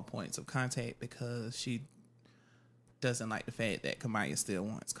from all points of contact because she doesn't like the fact that Kamaya still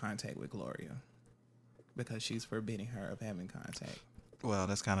wants contact with Gloria because she's forbidding her of having contact. Well,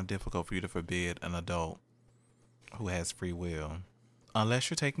 that's kind of difficult for you to forbid an adult who has free will. Unless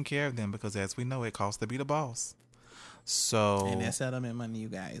you're taking care of them, because as we know, it costs to be the boss. So, And that settlement money you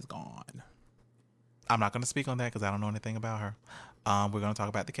got is gone. I'm not going to speak on that because I don't know anything about her. We're going to talk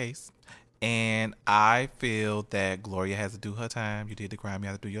about the case. And I feel that Gloria has to do her time. You did the crime, you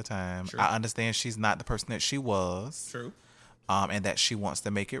have to do your time. True. I understand she's not the person that she was. True. And that she wants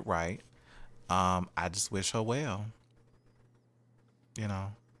to make it right. I just wish her well. You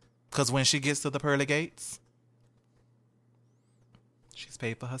know. Because when she gets to the pearly gates, she's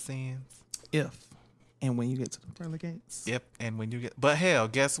paid for her sins. If and when you get to the pearly gates. Yep. And when you get... But hell,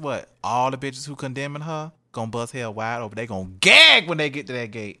 guess what? All the bitches who condemning her gonna bust hell wide open. They gonna gag when they get to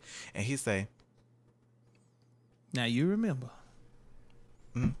that gate. And he say... Now you remember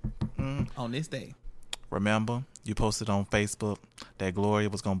on this day. Remember, you posted on Facebook that Gloria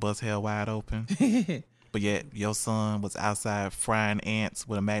was gonna bust hell wide open, but yet your son was outside frying ants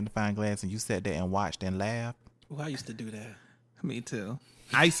with a magnifying glass, and you sat there and watched and laughed. Well, I used to do that. Me too.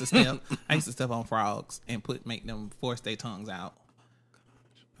 I used to step on frogs and make them force their tongues out.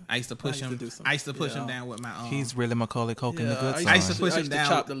 I used to push them. I used to push them down with my arm. He's really Macaulay Culkin, the good son. I used to push I him used down. to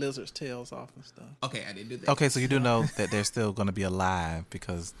chop the lizard's tails off and stuff. Okay, I didn't do that. Okay, so you do know that they're still gonna be alive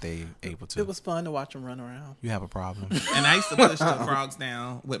because they able to. It was fun to watch them run around. You have a problem. And I used to push the frogs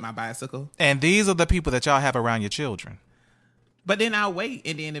down with my bicycle. And these are the people that y'all have around your children. But then I'll wait,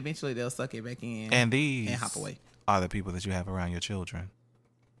 and then eventually they'll suck it back in And these and hop away. are the people that you have around your children.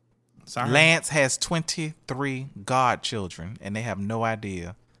 Sorry. Lance has 23 godchildren, and they have no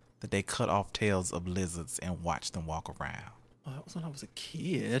idea that they cut off tails of lizards and watch them walk around. Oh, that was when I was a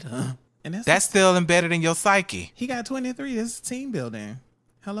kid. Huh? And That's still embedded in your psyche. he got 23. This is team building.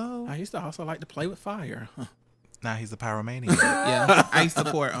 Hello. I used to also like to play with fire. Huh. Now he's a pyromaniac. Yeah, I used to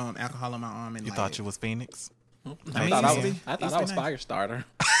pour alcohol on my arm and You thought you was Phoenix? I mean, I used to be- thought used I to was be nice. fire starter.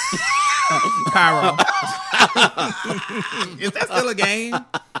 Pyro. Is that still a game?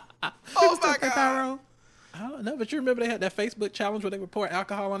 Oh my Pyro. I don't know, but you remember they had that Facebook challenge where they would pour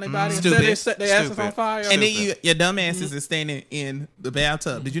alcohol on their body and Stupid. they set their asses Stupid. on fire. And then your dumb asses is standing in the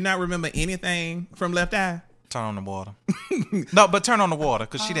bathtub. Did you not remember anything from Left Eye? Turn on the water. No, but turn on the water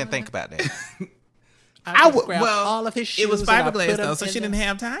because she didn't think about that. I would. grabbed Well, all of his shoes. it was and I fiberglass put though, them so in she didn't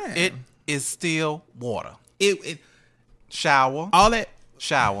have time. It is still water. It Shower. all that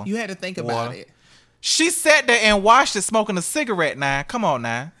Shower. you had to think about Water. it. She sat there and watched it smoking a cigarette now. Come on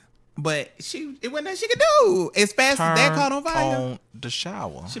now. But it wasn't that she could do. As fast as that caught on fire, on the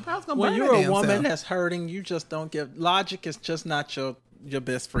shower. she probably was gonna When burn you're her a damn woman self. that's hurting, you just don't give logic is just not your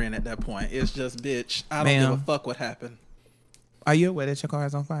best friend at that point. It's just bitch. I don't give Ma'am. a fuck what happened. Are you aware that your car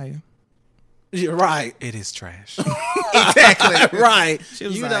is on fire? You're right. It is trash. Exactly. Right. She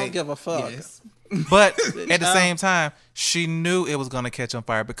was You like, don't give a fuck. Yes. But at the same time, she knew it was going to catch on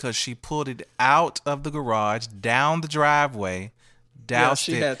fire because she pulled it out of the garage, down the driveway, doused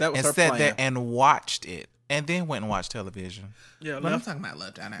she it, had- that was and her sat plan. there and watched it. And then went and watched television. Yeah, But I'm left, talking about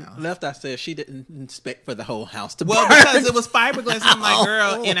Left Eye now. left I said she didn't inspect for the whole house to Well, burn. because it was fiberglass. I'm like,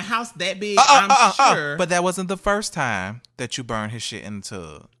 girl, in a house that big, I'm sure. But that wasn't the first time that you burned his shit in the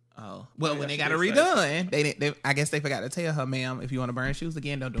tub. Oh, well, when they got it she did redone, they I guess they forgot to tell her, ma'am, if you want to burn shoes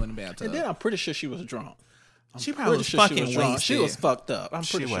again, don't do it in the bathtub. And then I'm pretty sure she was drunk. She probably was Pretty sure fucking she was drunk. wasted. She was fucked up. I'm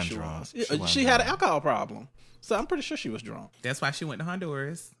She pretty sure wasn't she drunk. was. She Yeah, wasn't she had an drunk. alcohol problem. So I'm pretty sure she was drunk. That's why she went to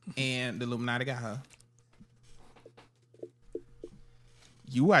Honduras, and the Illuminati got her.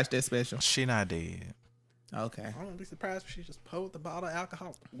 You watched that special? She not dead. Okay. I wouldn't be surprised if she just poured the bottle of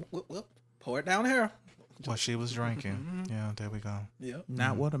alcohol. Whoop, pour it down here. Well, she was drinking. Yeah, there we go. Yep.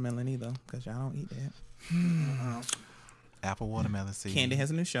 Not watermelon either, because y'all don't eat that. Apple watermelon seed. Candy has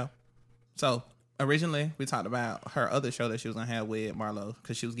a new show. So originally we talked about her other show that she was gonna have with Marlo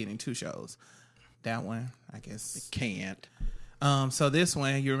because she was getting 2 shows. That one, I guess. Can't. So this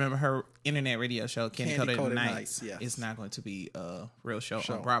one, you remember her internet radio show, Candy Candy Coated Coated Nights. Nights, yes. It's not going to be a real show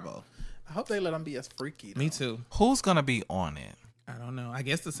Show. on Bravo. I hope they let them be as freaky. Me too. Who's gonna be on it? I don't know. I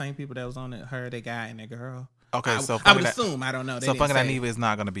guess the same people that was on it, her, the guy, and the girl. Okay, so I would Funky assume. I don't know. They So didn't Funky say. Dineva is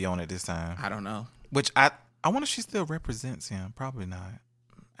not gonna be on it this time. I don't know. Which I wonder if she still represents him. Probably not.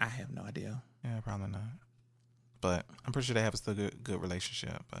 I have no idea. Yeah, probably not. But I'm pretty sure they have a still good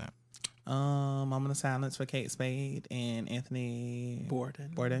relationship. But Moment of silence for Kate Spade and Anthony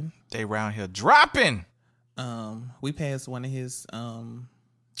Borden. Borden. they around here dropping. We passed one of his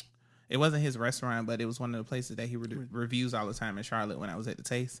it wasn't his restaurant, but it was one of the places that he reviews all the time in Charlotte when I was at the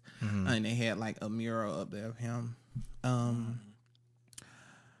Taste. And they had like a mural up there of him.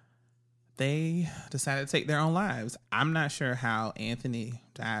 They decided to take their own lives. I'm not sure how Anthony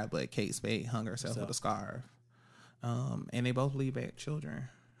died, but Kate Spade hung herself with a scarf. And they both leave back children.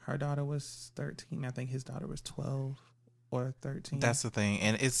 Her daughter was 13. I think his daughter was 12 or 13. That's the thing.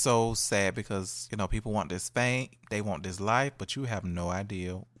 And it's so sad because, you know, people want this fame, they want this life, but you have no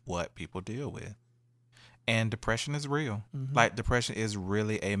idea what people deal with. And depression is real. Like, depression is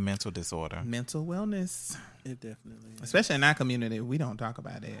really a mental disorder. Mental wellness. It definitely is. Especially in our community, we don't talk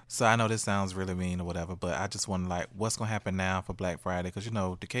about it. So I know this sounds really mean or whatever, but I just wonder, like, what's going to happen now for Black Friday? Because, you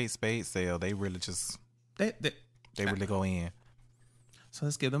know, the Kate Spade sale, they really just, they really go in. So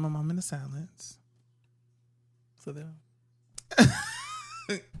let's give them a moment of silence. So there.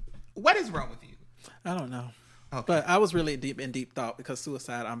 What is wrong with you? I don't know. Okay. But I was really in deep thought because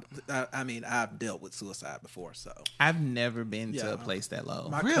suicide. I mean, I've dealt with suicide before, so I've never been to a place that low.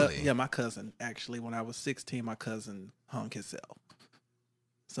 My cousin actually. When I was 16, my cousin hung himself.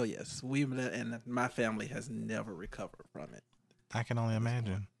 So yes, and my family has never recovered from it. I can only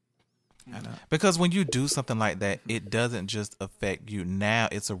imagine. I know. Because when you do something like that, it doesn't just affect you. Now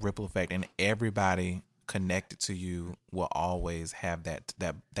it's a ripple effect, and everybody connected to you will always have that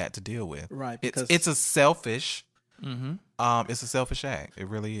to deal with. Right. It's a selfish. It's a selfish act. It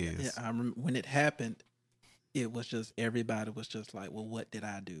really is. Yeah, I remember when it happened. It was just everybody was just like, "Well, what did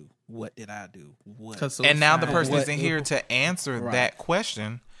I do? What did I do? What?" And now the person isn't here to answer that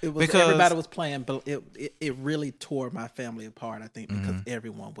question. It was because everybody was playing, but it really tore my family apart. I think because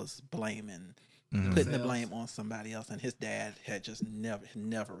everyone was blaming, putting the blame on somebody else, and his dad had just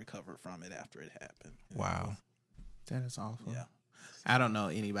never recovered from it after it happened. Wow, that is awful. Yeah, I don't know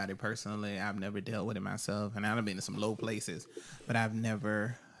anybody personally. I've never dealt with it myself, and I've been in some low places, but I've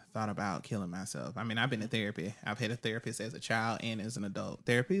never thought about killing myself. I mean, I've been in therapy. I've had a therapist as a child and as an adult.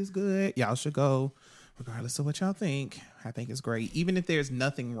 Therapy is good. Y'all should go. Regardless of what y'all think, I think it's great. Even if there's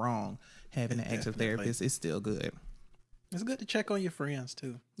nothing wrong, having an active therapist is still good. It's good to check on your friends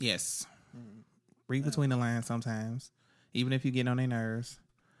too. Yes. Read between the lines sometimes, even if you get on their nerves.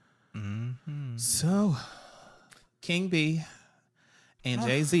 So, King B and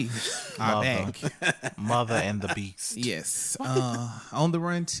Jay-Z are back. Mother and the Beast. Yes. On the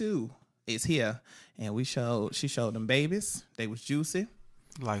Run 2 is here. And she showed them babies. They was juicy.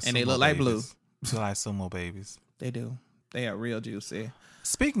 And they look like blue. Like sumo babies. They do. They are real juicy.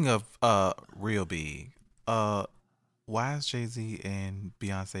 Speaking of real big, why is Jay-Z and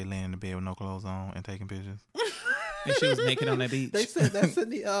Beyonce laying in the bed with no clothes on and taking pictures? And she was naked on that beach. They said that's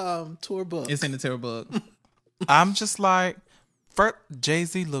in the tour book. It's in the tour book. I'm just like,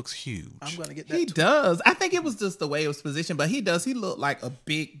 Jay-Z looks huge. I'm gonna get that. He does. I think it was just the way it was positioned, but he does. He looked like a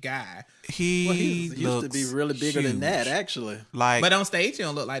big guy. He used to be really bigger than that, actually. Like, but on stage he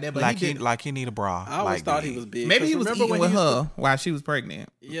don't look like that. But he need a bra. I always thought he was big. Maybe he was eating with her while she was pregnant.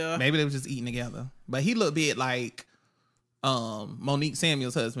 Yeah. Maybe they was just eating together. But he looked big like Monique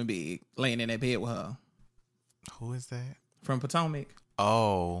Samuel's husband big, laying in that bed with her. Who is that? From Potomac.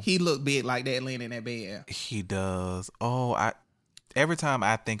 Oh. He looked big like that, laying in that bed. He does. Oh, every time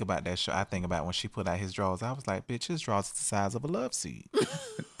I think about that show, I think about when she put out his drawers. I was like, bitch, his drawers is the size of a love seat.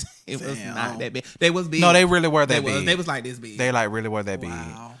 It was not that big. They was big. No, they really were that big. They was like this big. They like really were that big.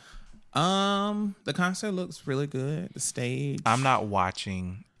 The concert looks really good. The stage. I'm not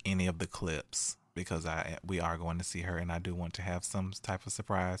watching any of the clips because we are going to see her, and I do want to have some type of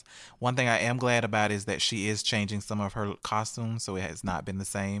surprise. One thing I am glad about is that she is changing some of her costumes, so it has not been the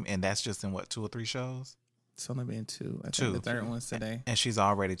same, and that's just in 2 or 3 shows. It's only been 2. I think the third one's today. And she's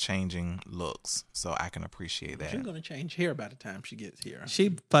already changing looks, so I can appreciate that. She's going to change hair by the time she gets here.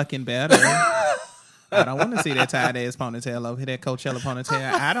 She fucking better. I don't want to see that tied ass ponytail over here, that Coachella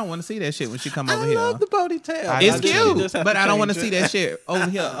ponytail. I don't want to see that shit when she come over here. I love the ponytail. It's cute, but I don't want to see that shit over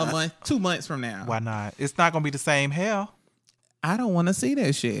here 2 months from now. Why not? It's not going to be the same hair. I don't want to see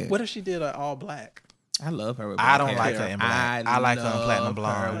that shit. What if she did all black? I love her with black hair. I don't like her in black. I like her in platinum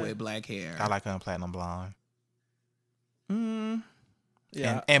blonde. Her with black hair. I like her in platinum blonde.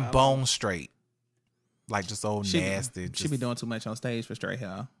 Yeah, and bone straight, like just old nasty. She be doing too much on stage for straight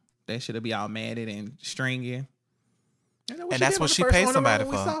hair. That should be all matted and stringy. And that's what she paid somebody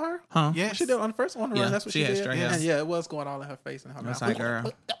for. We saw her. Huh? Yes. She did on the first one. Yeah, That's what she she had did. straight hair. And it was going all in her face and her mouth. That's like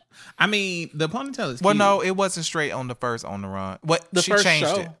girl. I mean, the ponytail is cute. Well, no, it wasn't straight on the first on the run. What she first changed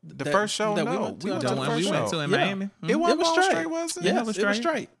show it. The first show, that no, we went to. we went The to the one first we went show. to in Miami. It wasn't was bone straight. straight, was it? Yes, it was it was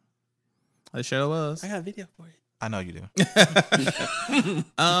straight. straight. It sure was. I got a video for it. I know you do.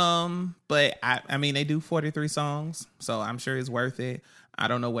 But I mean, they do 43 songs, so I'm sure it's worth it. I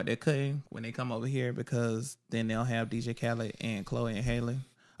don't know what they're cutting when they come over here because then they'll have DJ Khaled and Chloe and Haley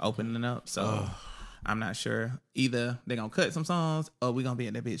opening up. So I'm not sure. Either they're gonna cut some songs or we're gonna be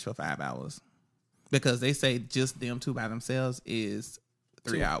in that bitch for 5 hours because they say just them two by themselves is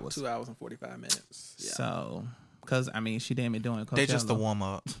 3 hours. 2 hours and 45 minutes. Yeah. So, because I mean, she didn't be doing Coachella. They just a warm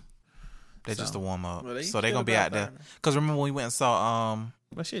up. They're just a warm up. Well, So they're gonna be out there. Because remember when we went and saw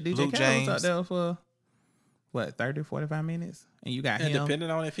But shit, DJ Luke Khaled was out James. there for what 30, 45 minutes, and you got And him. depending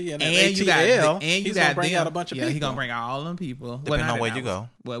on if he in And ATL, you got he's gonna bring out a bunch of people. Yeah, he gonna bring out all them people. Depending not on where in you go.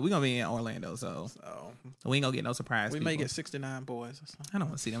 Well, we gonna be in Orlando, so So we ain't gonna get no surprise. we people. may get 69 boys or something. I don't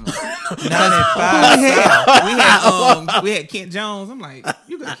want to see them. 95 we had Kent Jones. I'm like,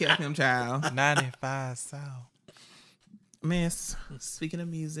 you could have kept him, child. 95 South. Man, speaking of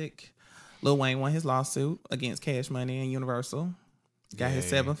music, Lil Wayne won his lawsuit against Cash Money and Universal. Got his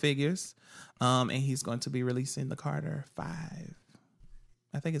Yay. 7 figures. And he's going to be releasing the Carter 5.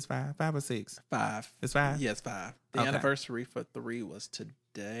 I think it's 5 or 6. 5. It's 5? Yes, 5. The Okay. anniversary for 3 was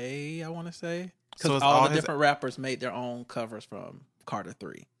today, I want to say. So Because it's all all the his- different rappers made their own covers from Carter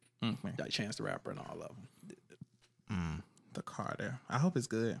 3. Okay. Like Chance the Rapper and all of them. The Carter. I hope it's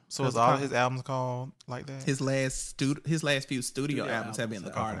good. So is all his albums called like that? his last few studio Studio albums have been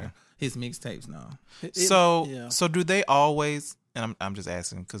albums, the okay. Carter. His mixtapes, no. So do they always? And I'm just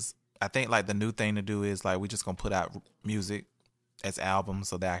asking because I think like the new thing to do is like we just gonna put out music as albums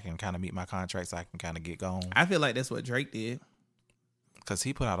so that I can kind of meet my contract so I can kind of get going I feel like that's what Drake did. because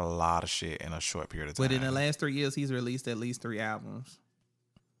he put out a lot of shit in a short period of time. But in the last 3 years, he's released at least 3 albums.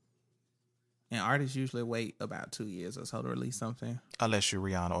 And artists usually wait about 2 years or so to release something. Unless you're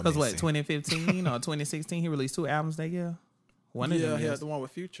Rihanna or Because what, Nipsey. 2015 or 2016, he released 2 albums that year? One of Yeah, them he years. had the one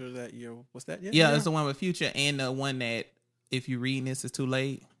with Future that year. Was that year? Yeah, it's the one with Future and the one that, if you read this, is too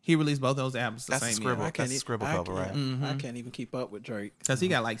late. He released both those albums the That's a same scribble. year. That's a scribble cover, right? I can't even keep up with Drake. Because he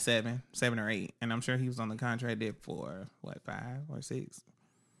got like 7 or 8. And I'm sure he was on the contract there for, 5 or 6?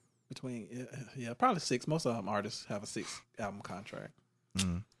 Between probably 6. Most of them artists have a 6 album contract.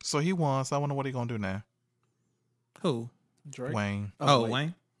 So he won. So I wonder what he gonna do now. Who? Drake. Wayne. Oh, wait.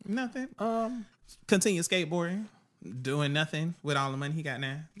 Wayne? Nothing. Continue skateboarding. Doing nothing with all the money he got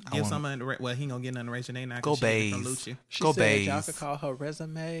now. Give some money to he ain't gonna get nothing to Rachel now. Go She get it from Baze. Lucci. She Go said y'all Baze. could call her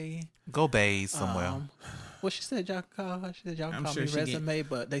resume. Go Baze somewhere. What she said y'all could call her? She said y'all I'm can call sure me she get- resume,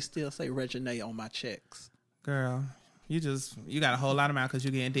 but they still say Reginae on my checks. Girl, you got a whole lot of mouth because you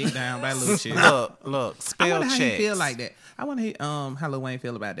getting digged down by Lucci. Look. I Spell wonder how checks. he feel like that. I wonder how Lil Wayne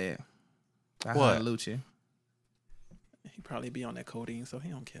feel about that. By What? her and Lucci. He probably be on that codeine, so he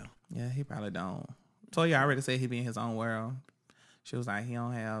don't care. Yeah, he probably don't. Toya already said he be in his own world. She was like he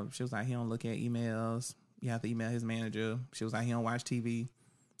don't look at emails. You have to email his manager. She was like he don't watch TV.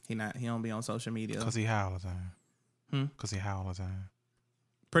 He don't be on social media. Because he high all the time. Because he high all the time.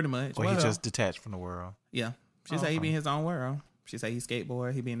 Pretty much. Or he Well, just detached from the world. yeah. She said he be in his own world. She said he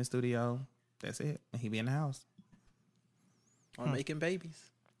skateboard. He be in the studio. That's it. And he be in the house. Or making babies.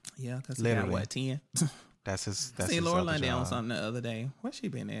 Yeah, because he got Literally. what 10. That's his. I That's seen his Laura other London on job. something the other day. Where she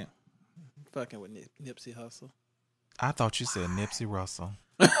been at? Fucking with Nipsey Hussle. I thought you said Nipsey Russell.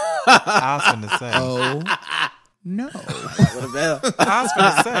 I was gonna say. Oh no. I was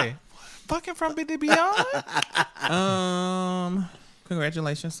gonna say. Fucking from BD Beyond.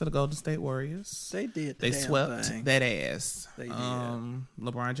 Congratulations to the Golden State Warriors. They did. They damn swept thing. that ass. They did.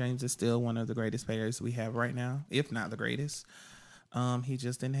 LeBron James is still one of the greatest players we have right now, if not the greatest. He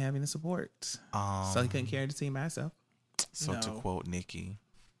just didn't have any support, so he couldn't carry the team by himself. So to No. quote Nikki,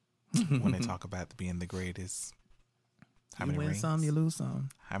 when they talk about being the greatest, how You many win rings? some, you lose some.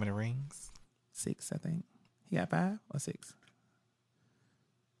 How many rings? 6, I think. He got 5 or 6.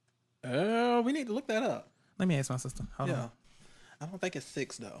 We need to look that up. Let me ask my sister. Hold Yeah. on. I don't think it's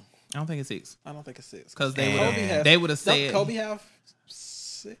 6 though. I don't think it's 6 I don't think it's 6. because And- they would have Don't said Kobe have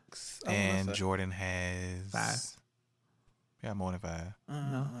 6? I And wanna say. Jordan has 5. Yeah, more than 5.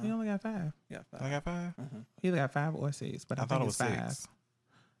 No, he only got 5. Yeah, I got 5. He either got 5 or 6, but I, I thought think it was it's 5. 6.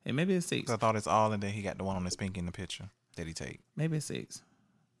 And maybe it's 6. 'Cause I thought it's all, and then he got the one on his pinky in the picture that he take. Maybe it's 6.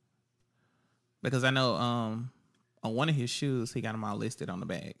 Because I know on one of his shoes, he got them all listed on the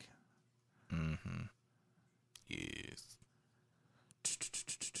back. Yes.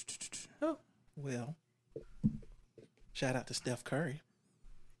 Oh, well. Shout out to Steph Curry.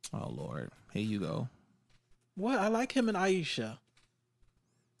 Oh, Lord. Here you go. What? I like him and Aisha.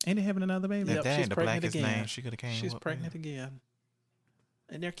 Ain't they having another baby? If Yep, that she's ain't the pregnant blackest again. name she could have came She's up pregnant with. again.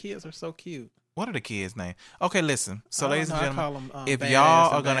 And their kids are so cute. What are the kids' name? Okay, listen. So, I don't ladies and know, I gentlemen, call 'em, if badass y'all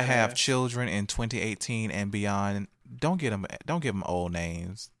and are gonna have badass. children in 2018 and beyond, don't give them old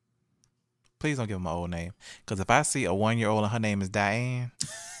names. Please don't give them an old name. Because if I see a 1-year-old and her name is Diane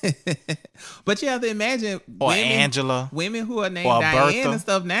But you have to imagine or Angela, women who are named or Diane Bertha. and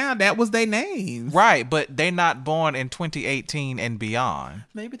stuff now, that was their names. right? But they're not born in 2018 and beyond.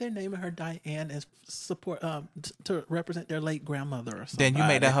 Maybe they're naming her Diane as support to represent their late grandmother or something. Then you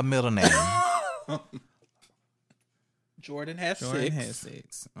make that her middle name. Jordan has Jordan 6. has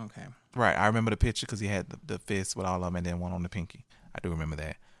 6. Okay. Right. I remember the picture because he had the fist with all of them and then one on the pinky. I do remember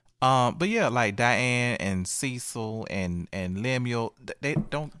that. But yeah, like Diane and Cecil and Lemuel, they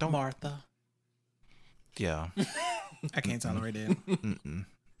don't Martha. Yeah. I can't tolerate that.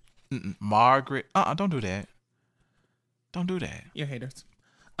 Margaret. Don't do that. Don't do that. You're haters.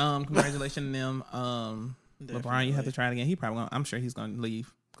 Congratulations to them. LeBron, you have to try it again. He probably I'm sure he's gonna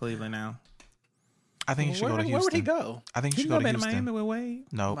leave Cleveland now. I think you should go to Houston. Where would he go? I think you He should go go to back to Houston. Miami with Wade.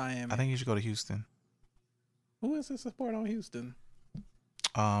 No, Miami. I think you should go to Houston. Who is his support on Houston?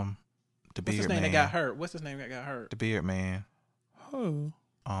 The What's his beard name man. that got hurt? What's his name that got hurt? The beard man. Oh.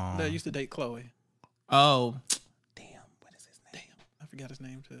 That used to date Chloe. Oh. Damn. What is his name? Damn, I forgot his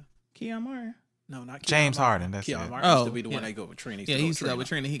name too. Keon Martin. No, not Keon James Martin. Harden. That's Keon it. Martin used to Oh, be the one yeah. they go with Trina. Yeah, he used to go with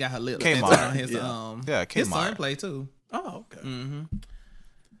Trina. He got her lips. Kmart. tattooed on his Yeah, his son Kmart. played too. Oh, okay. Mm-hmm.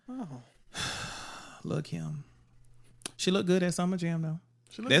 Oh, Look him. She looked good at Summer Jam though.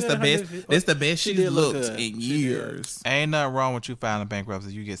 she looked That's good the in her best. new- That's the best She she's did look looked good. in She did. years. Ain't nothing wrong with you filing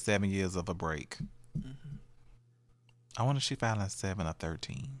bankruptcy. You get 7 years of a break. I wonder if she filing 7 or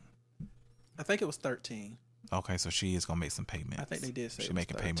 13. I think it was 13. Okay, so she is gonna make some payments. I think they did say She it was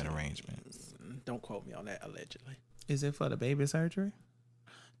making payment 13. arrangements. Don't quote me on that. Allegedly. Is it for the baby surgery?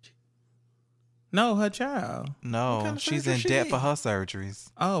 No, her child. No, kind of she's surgery in she debt for need? her surgeries.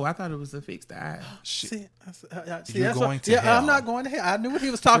 Oh, I thought it was to fix the eye. See, You're that's going what, to yeah, hell. I'm not going to hell. I knew what he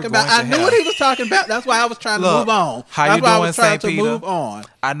was talking You're about. going I to knew hell. what he was talking about. That's why I was trying to Look, move on. how That's you why I doing, was trying St. to Peter? move on.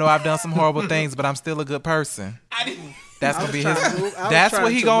 I know I've done some horrible things, but I'm still a good person. That's gonna be his. trying to move- I was That's trying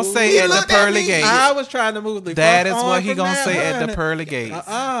what he to gonna move- say He at the looked at pearly me. gates. I was trying to move the. That fuck is on what he from gonna that, say at the honey. pearly gates.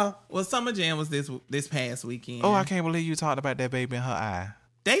 Well, Summer Jam was this past weekend. Oh, I can't believe you talked about that baby in her eye.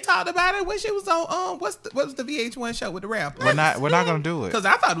 They talked about it when she was on what was the VH1 show with the rapper? We're not gonna do it. Because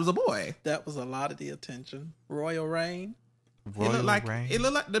I thought it was a boy. That was a lot of the attention. Royal Reign. Royal it looked like Reign?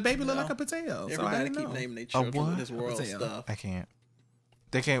 the baby looked No. like a potato. So I Everybody didn't keep know. naming their children what? with this royal Potato. stuff. I can't.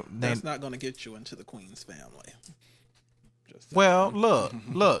 They can't. They, That's not going to get you into the Queen's family. Just saying. well, look.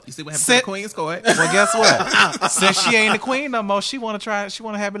 You see what happened to Since- the Queen's Court? Well, guess what? Since she ain't the queen no more, she want to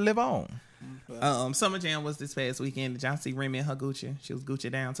have it live on. Summer Jam was this past weekend. Did y'all see Remy and her Gucci? She was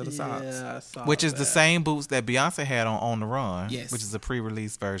Gucci down to the socks. Yeah, I saw Which is the that. same boots that Beyonce had on the Run. Yes. Which is a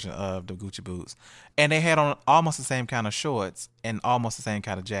pre-release version of the Gucci boots. And they had on almost the same kind of shorts and almost the same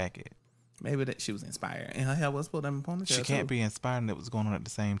kind of jacket. Maybe that she was inspired, and her hair was pulled up in ponytail. She can't too. be inspired and it was going on at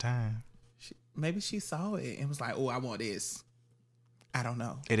the same time. Maybe she saw it and was like, "Oh, I want this." I don't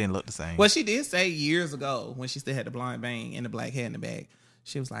know. It didn't look the same. Well, she did say years ago when she still had the blonde bang and the black hair in the back.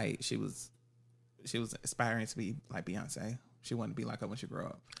 She was like, she was aspiring to be like Beyonce. She wanted to be like her when she grew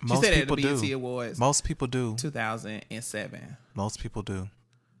up. Most she said people at the BET do. Awards Most people do. 2007 Most people do.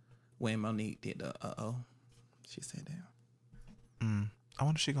 when Monique did the she said that I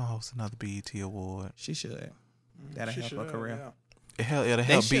wonder if she gonna host another BET award. she should. That'll She help her should, career. yeah. It'll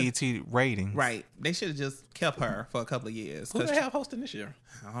help should. BET ratings. Right. They should have just kept her for a couple of years. Who 'cause they have hosting this year?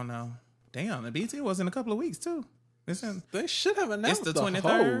 I don't know. Damn, the BET was in a couple of weeks too. They should have announced the the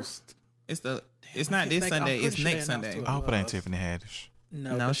 23rd. host. It's not I this can't think- I'm Sunday. pretty It's sure next they announced Sunday. who I hope it ain't was. Tiffany Haddish.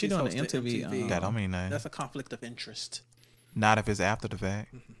 No, but she she's doing the hosting MTV, That don't mean nothing. That's a conflict of interest. Not if it's after the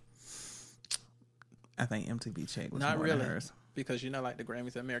fact. I think MTV check was Not more really. than hers. Because like the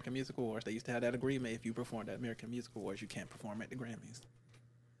Grammys and American Music Awards, they used to have that agreement. If you perform at American Music Awards, you can't perform at the Grammys.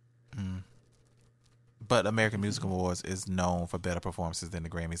 But American Music Awards is known for better performances than the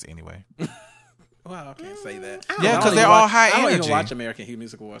Grammys anyway. Well, I can't say that. Yeah, I don't 'cause even they're all watch- high I don't energy. even watch American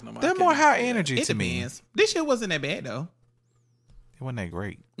Music Awards no more. They're I more can't high say that. energy It to me. depends. This year wasn't that bad though. It wasn't that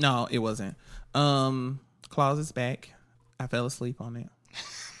great. No, it wasn't. Claus is back. I fell asleep on it.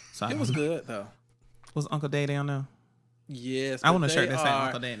 So It was good though. Was Uncle Daddy on there? Yes, I want a but shirt they that said are-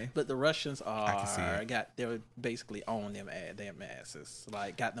 Uncle Danny. But the Russians can see are it. they're basically on them at their masses,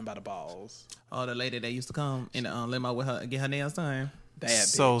 like got them by the balls. Oh, the lady that used to come in the limo with her and get her nails done. Bad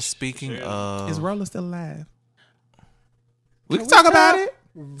So bitch. speaking Sure. of, Is Roller still alive? We can we talk about talk? it.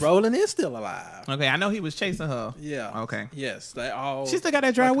 Roland is still alive. Okay, I know he was chasing her. Yeah. Okay. Yes, they all. She still got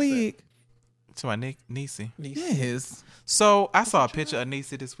that dry like I said, wig. To my Niecy. Yes. So I saw a picture of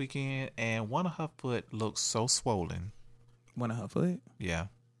Niecy this weekend, and one of her foot looks so swollen. One of her foot. Yeah,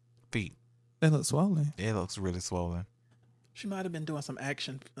 feet. They look swollen. It looks really swollen. She might have been doing some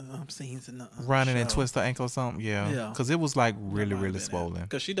action scenes in the Running and show. twist her ankle or something. Yeah, because it was like really swollen.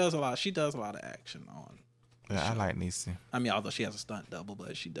 Because she does a lot. She does a lot of action on. Yeah, I like Niecy. I mean, although she has a stunt double,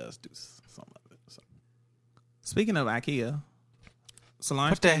 but she does do some of it. So. Speaking of IKEA,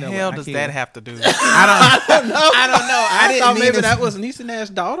 Solange. What the teamed up hell with does IKEA. that have to do? I don't know. I didn't thought mean maybe to- that was Niecy Nash's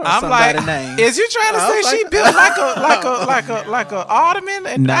daughter or I'm like, somebody's name. is you trying to I was say she like- built like a ottoman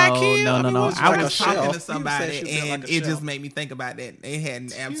at IKEA? No. I mean, what's I like was a talking shelf? to You somebody, said she built and like a it just shelf. made me think about that. It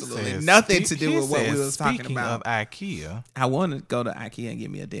had absolutely Says- nothing to do he with what we says, was talking speaking about. of IKEA, I want to go to IKEA and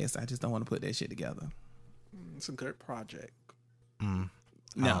get me a desk. I just don't want to put that shit together. It's a good project.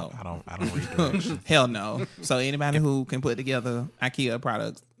 No, I don't read directions. hell no. So anybody who can put together IKEA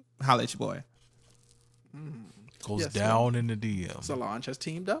products, holla at your boy. Goes Yes, down in the DM. Solange has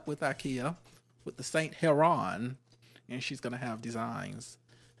teamed up with IKEA with the Saint Heron, and she's going to have designs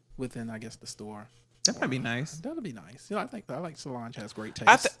within, I guess, the store. That might be nice. That'll be nice. You know, I like Solange has great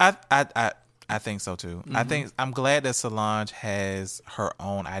taste. I think so too. I think I'm glad that Solange has her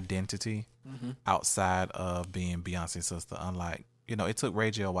own identity outside of being Beyonce's sister. Unlike, it took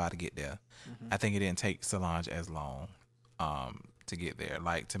Ray J a while to get there. I think it didn't take Solange as long to get there.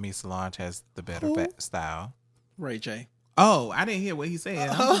 Like, to me, Solange has the better style. Ray J. Oh, I didn't hear what he said.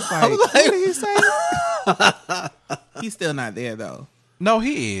 I'm just like, what did he say? He's still not there though. No,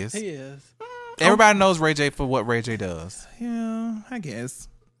 he is. He is. Everybody knows Ray J for what Ray J does. Yeah, I guess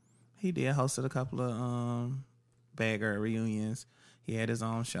he did hosted a couple of Bad Girl reunions. He had his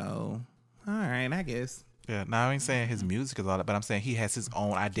own show. All right, I guess. Yeah, now I ain't saying his music is all that, but I'm saying he has his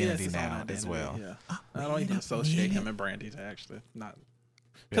own identity now as well. Yeah. I don't even associate him and Brandy actually. Not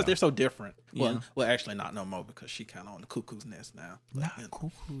because they're so different. Yeah. Well, actually not no more because she kind of on the cuckoo's nest now. But, Not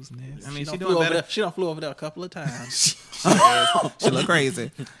Cuckoo's Nest. I mean, she she doing better. She done flew over there a couple of times. She look crazy.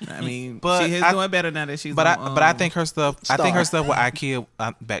 I mean, But she is doing better now that she's. But on, I think her stuff. I think her Star. stuff with IKEA.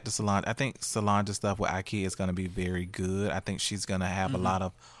 Back to Solange. I think Solange's stuff with IKEA is going to be very good. I think she's going to have a lot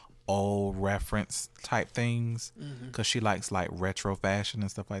of old reference type things because she likes like retro fashion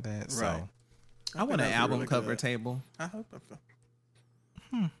and stuff like that. So Right. I want an that'd be album really cover good. table. I hope.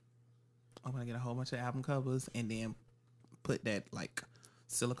 I want to get a whole bunch of album covers and then put that like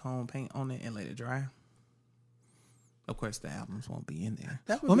silicone paint on it and let it dry. Of course, the albums won't be in there.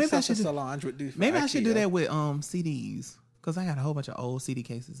 That would Well, be maybe I something should do- Solange would do. For Maybe I should do IKEA. that with CDs because I got a whole bunch of old CD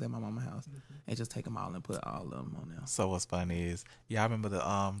cases at my mama's house and just take them all and put all of them on there. So what's funny is, y'all remember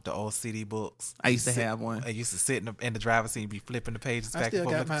the old CD books? I used to have one. I used to sit in the driver's seat, be flipping the pages I back still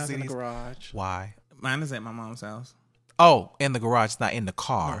and forth, got looking mine at in the CDs. garage. Why? Mine is at my mom's house. Oh, in the garage, not in the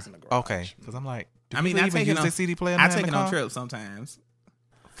car. No, it's in the garage. Okay, because I'm like, do I mean, people I even take use it on their CD player. I now in take the it on car? trips sometimes.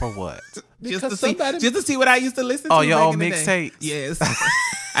 For what? Because somebody- just to see what I used to listen to. Oh, your back old in the day. mixtapes.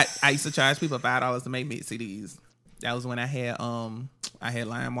 Yes, I used to charge people $5 to make mix CDs. That was when I had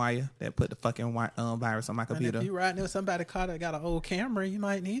LimeWire that put the fucking virus on my And computer, if you riding with somebody car that got an old camera, you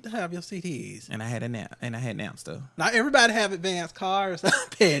might need to have your CDs. and I had Napster. Not everybody have advanced cars.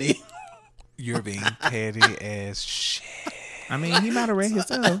 Petty. You're being petty as shit. I mean, he might have read his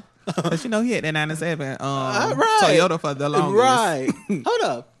stuff, but he had that 97 right. Toyota for the longest. Right. Hold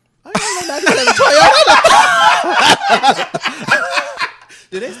up. I ain't no 97 Toyota.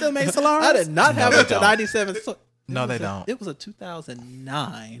 Do they still make Solaris? I did not have they a don't. 97. No, they don't. It was a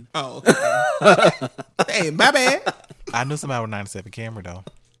 2009. Oh, okay. Hey, my bad. I knew somebody with a 97 Camry though,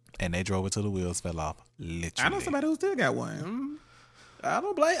 and they drove it till the wheels fell off. Literally. I know somebody who still got one. I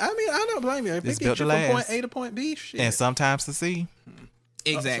don't blame you. If It's it built gets you to from last. point A to point B, shit. And sometimes to see.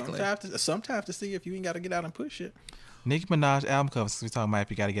 Exactly. Sometimes to see if you ain't got to get out and push it. Nicki Minaj album cover, since we talking about if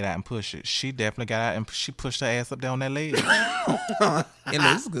you got to get out and push it. She definitely got out and she pushed her ass up there on that ledge. It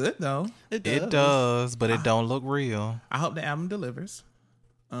looks good though. It does, but it don't look real. I hope the album delivers.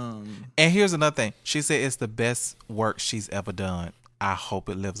 And here's another thing. She said it's the best work she's ever done. I hope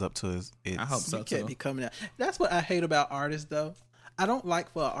it lives up to it. I hope so You can't too. be coming out. That's what I hate about artists, though. I don't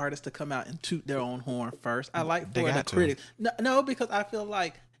like for an artist to come out and toot their own horn first. I like They for the got to. critics. No, because I feel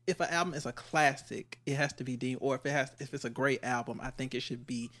like if an album is a classic, it has to be deemed, or if it's a great album, I think it should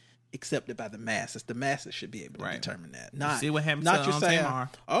be accepted by the masses. The masses should be able to Right. determine that. Not see what happened not to, you saying, Tamar.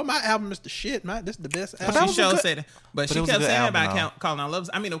 "Oh, my album is the shit. This is the best But album." she sure said it. But it she was a kept good saying album, about though. Calling Out Lovers.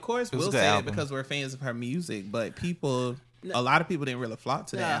 I mean, of course, was a Will good said it album. because we're fans of her music, but a lot of people didn't really flock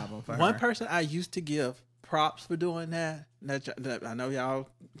to the album for One her. person I used to give props for doing that I know y'all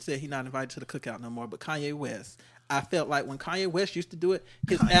said he's not invited to the cookout no more, but Kanye West. I felt like when Kanye West used to do it,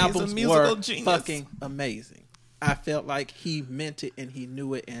 his Kanye's a albums musical were genius. fucking amazing. I felt like he meant it and he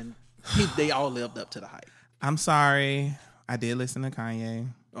knew it, and they all lived up to the hype. I'm sorry. I did listen to Kanye.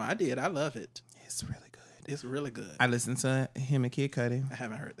 Oh, I did. I love it. It's really good. It's really good. I listened to him and Kid Cudi, I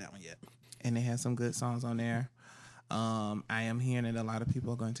haven't heard that one yet. and they had some good songs on there. I am hearing that a lot of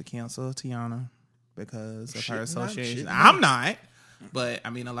people are going to cancel Tiana because of her association. I'm not, but I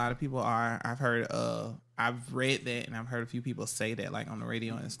mean, a lot of people are. I've read that, and I've heard a few people say that, like on the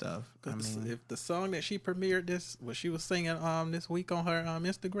radio and stuff. I mean, If the song that she premiered what she was singing this week on her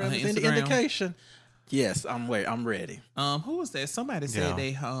Instagram On her is any Instagram. indication, yes, I'm ready. who was that? Somebody said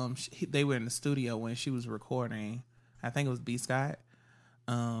they were in the studio when she was recording. I think it was B Scott.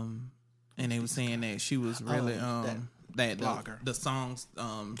 And they were saying that she was really that blogger. the songs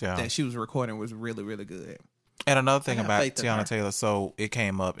that she was recording was really, really good. And another thing I have about faith in her. Tiana Taylor, so it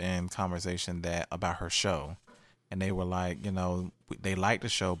came up in conversation that about her show, and they were like, you know, they like the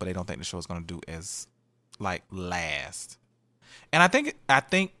show, but they don't think the show is going to do as like last. And I think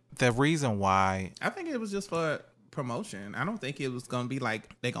the reason why, I think it was just for promotion. I don't think it was going to be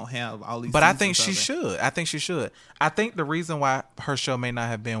like they going to have all these. but I think seasons she of it. should. I think she should. I think the reason why her show may not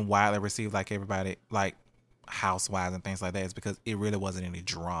have been widely received like everybody, like Housewives and things like that, is because it really wasn't any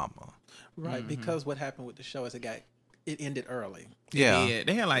drama. Right, because what happened with the show is it ended early. Yeah.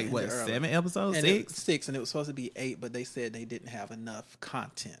 They had like Ended what early. 7 episodes, And 6. 6, and it was supposed to be 8, but they said they didn't have enough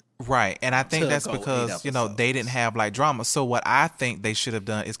content. Right. And I think To that's go 8 because, you know, they episodes. didn't have like drama. So what I think they should have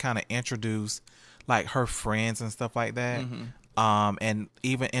done is kind of introduce like her friends and stuff like that. And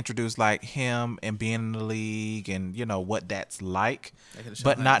even introduce like him and being in the league and, you know, what that's like. They could've shown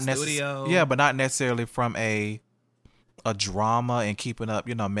But her not in the studio. necessarily. Yeah, but not necessarily from a drama and keeping up,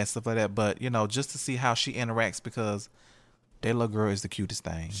 you know, mess stuff like that. But, you know, just to see how she interacts, because that little girl is the cutest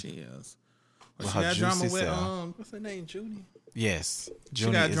thing. She is. With She her got drama juicy with self. What's her name, Junie? Yes. she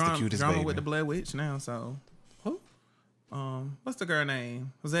Junie got is drama, the cutest drama baby. with the Blair Witch now. So Who? what's the girl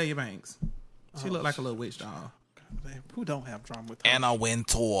name? Azalea Banks. She looked like a little witch doll. Who don't have drama with her? Anna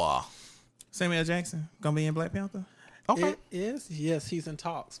Wintour. Samuel L. Jackson gonna be in Black Panther. Okay. It is. Yes, he's in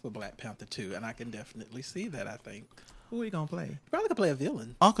talks for Black Panther 2, and I can definitely see that, I think. Who he gonna play? Probably could play a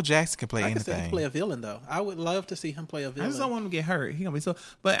villain. Uncle Jackson can play I can see him anything. play a villain, though. I would love to see him play a I villain. just don't want him to get hurt. He gonna be so.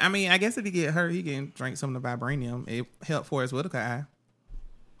 But I mean, I guess if he get hurt, he can drink some of the vibranium. It helped Forrest Whitaker eye.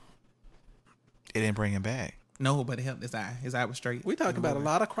 It didn't bring him back. No, but it helped his eye. His eye was straight. We talking about a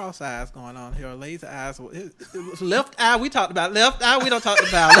lot of cross eyes going on here. Laser eyes. It was left eye. We talked about left eye. We don't talk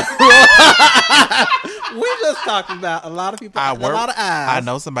about. We just talking about a lot of people. A lot of eyes. I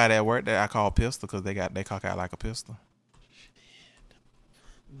know somebody at work that I call Pistol because they cock out like a pistol.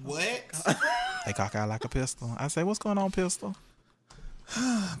 What? They cock out like a pistol. I say, what's going on, Pistol?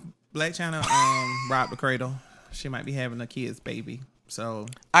 Black China robbed the cradle. She might be having a kid's baby. So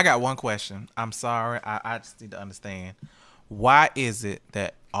I got one question. I'm sorry. I just need to understand. Why is it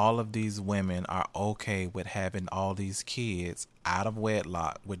that all of these women are okay with having all these kids out of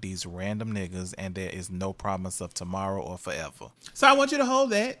wedlock with these random niggas, and there is no promise of tomorrow or forever? So I want you to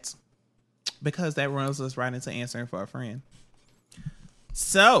hold that, because that runs us right into answering for a friend.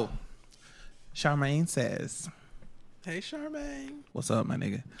 So Charmaine says, Hey, Charmaine. "What's up, my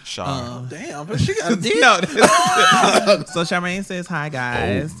nigga?" Sean. Damn, she got a dick. No. So Charmaine says, "Hi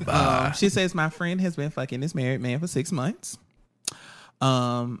guys." She says, "My friend has been fucking this married man for 6 months.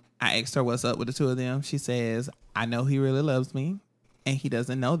 I asked her what's up with the two of them. She says, I know he really loves me, and he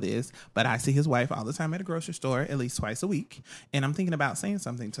doesn't know this, but I see his wife all the time at a grocery store, at least twice a week, and I'm thinking about saying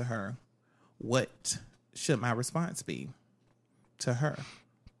something to her. What should my response be to her?"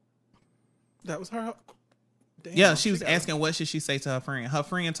 That was her. Damn, Yeah, she was got asking what should she say to her friend. Her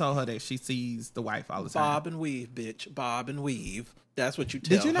friend told her that she sees the wife all the time. Bob and weave, bitch. Bob and weave. That's what you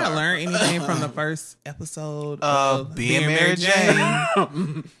tell Did you not her. learn anything from the first episode of Being Mary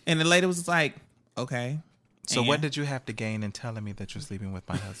Jane? And the lady was like, okay. So And- what did you have to gain in telling me that you're sleeping with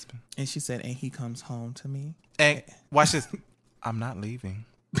my husband? And she said, and he comes home to me. And watch this. I'm not leaving.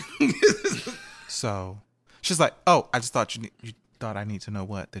 So she's like, oh, I just thought you thought I need to know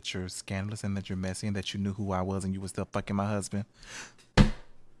what? That you're scandalous and that you're messy and that you knew who I was and you were still fucking my husband.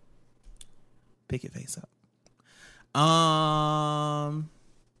 Pick your face up.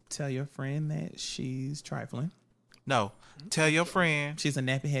 Tell your friend that she's trifling. No. Tell your friend. She's a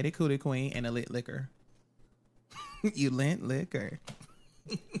nappy-headed cootie queen and a lit liquor. You lit liquor.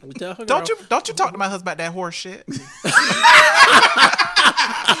 We tell her, Don't girl, you talk to my husband about that horse shit. Don't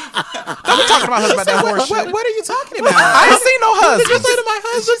be talking to my husband about that horse shit. What are you talking about? I ain't seen no husband. Did you say to my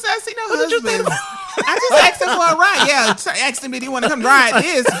husband? I see no husband. I just asked him for a ride. Yeah, asked him, did he want to come ride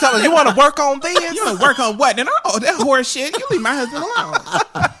this? Tell her, you want to work on this? You want to work on what? Then that horse shit. You leave my husband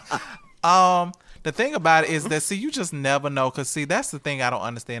alone. The thing about it is that, see, you just never know. Because, see, that's the thing I don't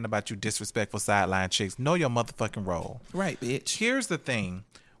understand about you disrespectful sideline chicks. Know your motherfucking role. Right, bitch. Here's the thing.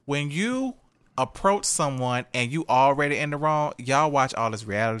 When you approach someone and you already in the wrong, y'all watch all this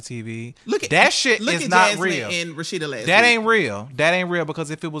reality TV. That shit is not Jasmine real. And Rashida last That week. ain't real. That ain't real,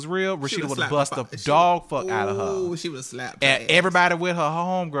 because if it was real, Rashida would have bust the dog fuck out of her. Oh, she would have slapped her And ass. everybody with her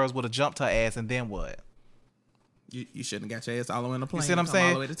homegirls would have jumped her ass, and then what? You shouldn't have got your ass all the way in the plane. You see what I'm Come all the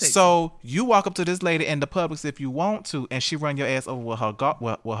saying? way to Texas. So you walk up to this lady in the Publix if you want to, and she run your ass over with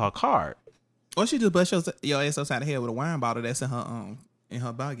her card. Or she just bust your ass upside the head with a wine bottle that's in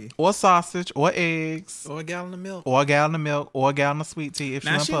her buggy. Or sausage, or eggs, Or a gallon of milk. or a gallon of milk, or a gallon of sweet tea if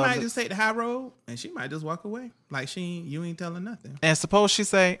Now she's she in Publix. might just take the high road, and she might just walk away like you ain't telling nothing. And suppose she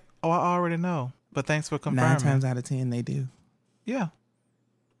say, "Oh, I already know, but thanks for confirming." 9 times out of 10, they do. Yeah.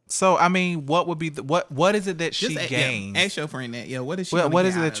 So I mean, what would be what is it that she Just gains? ask your friend that. Yeah, what is she? Well, gonna what get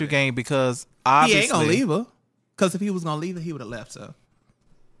is it out that of you it? gain? Because He obviously, ain't gonna leave her. Because if he was gonna leave her, he would have left her.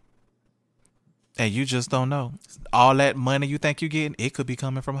 and you just don't know. All that money you think you're getting, it could be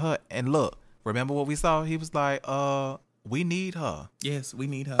coming from her. And look, remember what we saw? He was like, we need her. Yes, we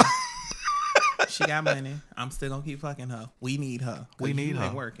need her. She got money. I'm still gonna keep fucking her. We need her. We need her.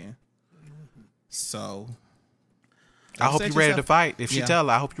 Ain't working. So I hope you're ready to fight. If she Yeah. tell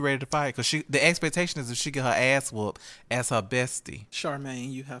her, I hope you're ready to fight. Because the expectation is if she get her ass whooped as her bestie,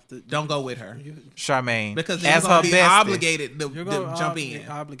 Charmaine, you have to don't go with her Charmaine, because then as you're her gonna be bestie. obligated to You're going to jump in.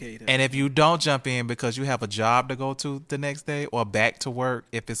 Obligated. And if you don't jump in because you have a job to go to the next day or back to work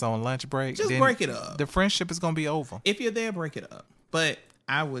if it's on lunch break, Just then break it up. The friendship is going to be over. If you're there, break it up. But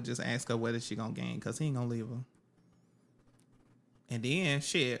I would just ask her whether she gonna gain because he ain't gonna leave her. And then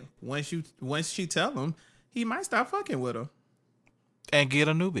shit, once she tell him, he might start fucking with her. And get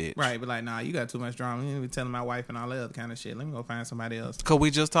a new bitch. Right, but like, nah, you got too much drama. You need to be telling my wife and all that other kind of shit. Let me go find somebody else. Because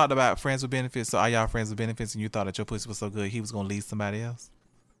we just talked about friends with benefits. So are y'all friends with benefits and you thought that your pussy was so good he was going to leave somebody else?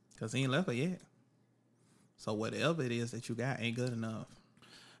 Because he ain't left her yet. So whatever it is that you got ain't good enough.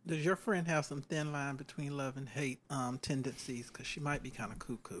 Does your friend have some thin line between love and hate tendencies? Because she might be kind of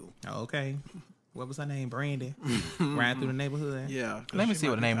cuckoo. Okay. What was her name? Brandy. Riding through the neighborhood. Yeah. Let me see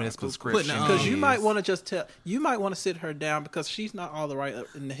what the name of this prescription is. Because you might want to just tell, you might want to sit her down because she's not all the right up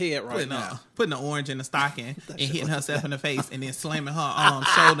in the head right now. Putting the orange in the stocking and hitting herself in the face and then slamming her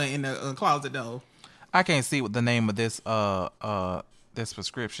shoulder in the closet door. I can't see what the name of this this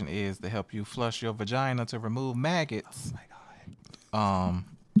prescription is to help you flush your vagina to remove maggots. Oh my God.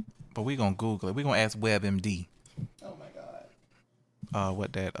 But we gonna Google it. We gonna ask WebMD. Oh my God.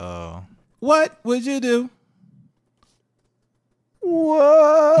 What that What would you do?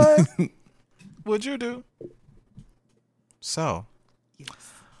 What would you do? So,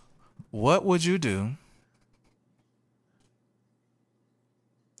 what would you do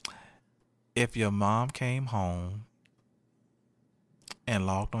if your mom came home and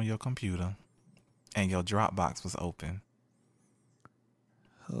logged on your computer and your Dropbox was open?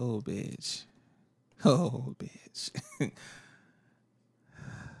 Oh, bitch. Oh, bitch.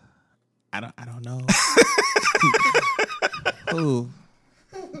 I don't know. Ooh.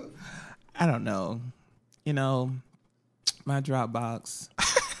 I don't know. You know, my Dropbox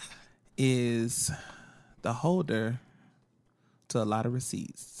is the holder to a lot of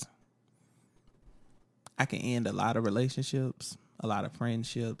receipts. I can end a lot of relationships, a lot of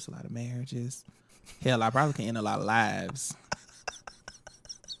friendships, a lot of marriages. Hell, I probably can end a lot of lives.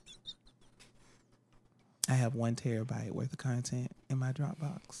 I have 1 terabyte worth of content in my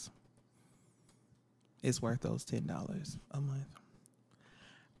Dropbox. It's worth those $10 a month.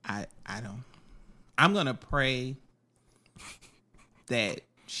 I don't. I'm gonna pray that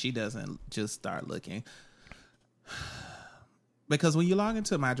she doesn't just start looking, because when you log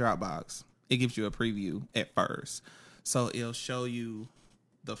into my Dropbox, it gives you a preview at first, so it'll show you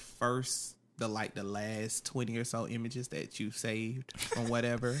the last 20 or so images that you saved or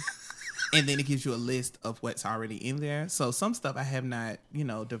whatever. And then it gives you a list of what's already in there. So some stuff I have not,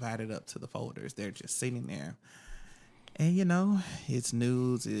 divided up to the folders. They're just sitting there. And, it's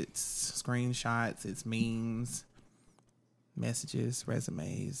nudes, it's screenshots, it's memes, messages,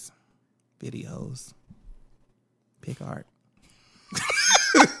 resumes, videos, pic art.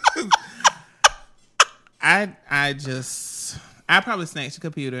 I probably snatch the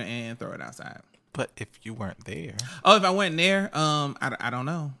computer and throw it outside. But if you weren't there. Oh, if I wasn't there, I don't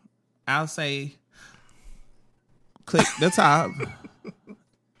know. I'll say click the top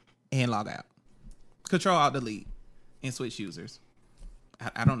and log out. Control Alt Delete and switch users.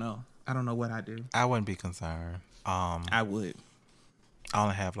 I don't know. I don't know what I do. I wouldn't be concerned. I would. I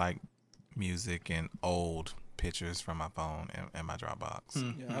only have like music and old pictures from my phone and my Dropbox.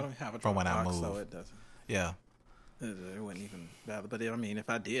 Yeah, I don't have a From when I Dropbox, so moved. it doesn't. Yeah. It wouldn't even bother. But I mean, if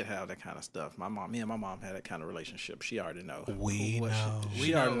I did have that kind of stuff, me and my mom had that kind of relationship. She already know. We what know.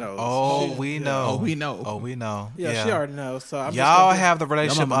 She already knows. Oh, She- we yeah. know. Oh, we know. Oh, we know. Yeah, she already knows. So I'm Y'all just have the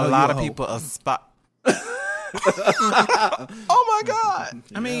relationship mama a know lot you of a hoe. people aspire. Oh my God.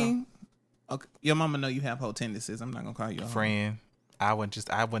 I mean, okay, your mama know you have whole tendencies. I'm not gonna call you a hoe. Friend, I wouldn't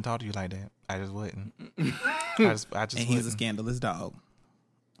talk to you like that. I just wouldn't. I just And he's a wouldn't. scandalous dog.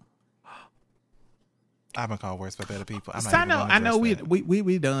 I've been called worse by better people. I'm not So I even know. gonna I know. address that.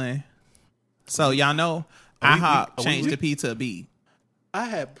 We done. So y'all know. Are we- IHOP are we- changed the P to a B. I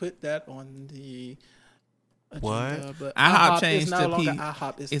had put that on the agenda, What? but IHOP is changed no to longer P.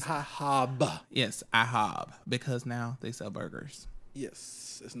 IHOP. It's It's- IHOB. Yes, IHOB, because now they sell burgers.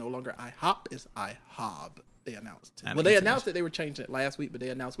 Yes, it's no longer IHOP. It's IHOB. They announced. I Well, they didn't announced that they were changing it last week, but they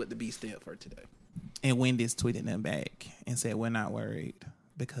announced what the B stood for today. And Wendy's tweeted them back and said, "We're not worried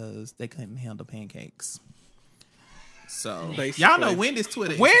because they couldn't handle pancakes." So Basically. y'all know Wendy's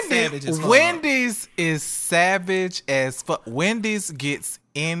Twitter is savage as fuck. Wendy's is savage as fuck. Wendy's gets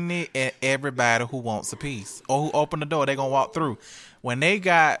any and everybody who wants a piece or who open the door. They gonna walk through. When they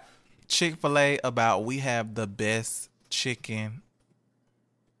got Chick-fil-A about we have the best chicken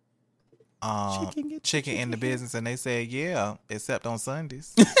chicken in the business, and they said yeah, except on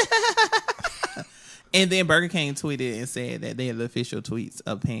Sundays. And then Burger King tweeted and said that they are the official tweets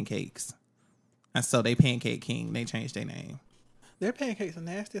of pancakes. And so they Pancake King. They changed their name. Their pancakes are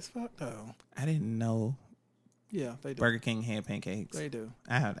nasty as fuck, though. I didn't know Yeah, they do. Burger King had pancakes. They do.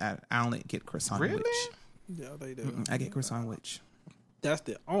 I only get croissant Really? witch. Yeah, they do. I get croissant witch. That's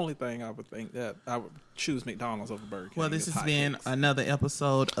the only thing I would think that I would choose McDonald's over Burger King. Well, this is has hotcakes. been another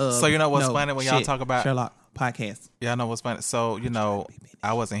episode of So you know what's funny when y'all Shit, talk about- Sherlock podcast. Y'all know what's funny? So,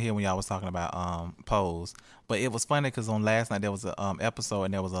 I wasn't here when y'all was talking about Pose, but it was funny because on last night there was a episode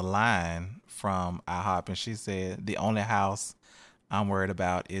and there was a line from IHOP, and she said, the only house I'm worried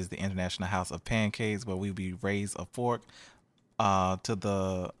about is the International House of Pancakes, where we raise a fork to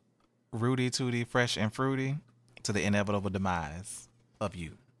the Rudy Tooty Fresh and Fruity, to the inevitable demise of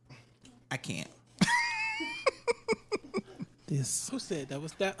you. I can't. This Who said that?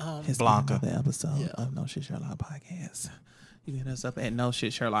 Was that has Blanca. been another episode Yeah. of No Shit Sherlock podcast. You can hit us up at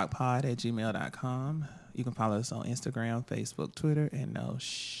noshitsherlockpod@gmail.com. You can follow us on Instagram, Facebook, Twitter, and No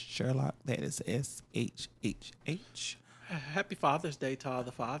Sherlock. That is SHHH. Happy Father's Day to all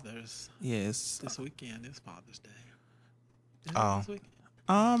the fathers. Yes. This weekend is Father's Day. Is it Oh. this weekend?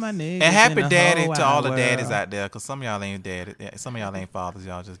 All my niggas. And happy in the daddy whole to all the wide daddies world. out there, because some of y'all ain't daddy. Some of y'all ain't fathers.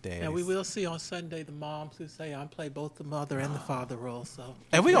 Y'all just daddies. And we will see on Sunday the moms who say I play both the mother and the father role. So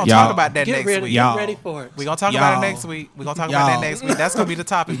And we're going to Y'all- talk about that get next ready, week. Y'all- get ready for it. We're going to talk about it Y'all. next week. We're going to talk about that Y'all. next week. That's going to be the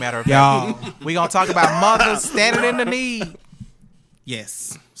topic, matter of Y'all. fact. We're going to talk about mothers standing in the need.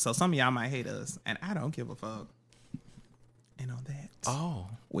 Yes. So some of y'all might hate us, and I don't give a fuck. And on that, Oh.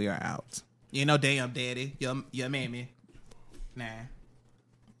 we are out. You know, damn daddy, your mammy. Nah.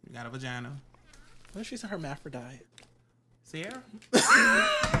 You got a vagina. Well, she's a hermaphrodite. Sierra?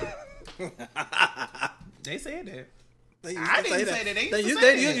 They said that. They used I to didn't say say that. They used to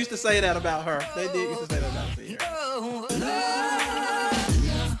They say that. used to say that about her. They did used to say that about her.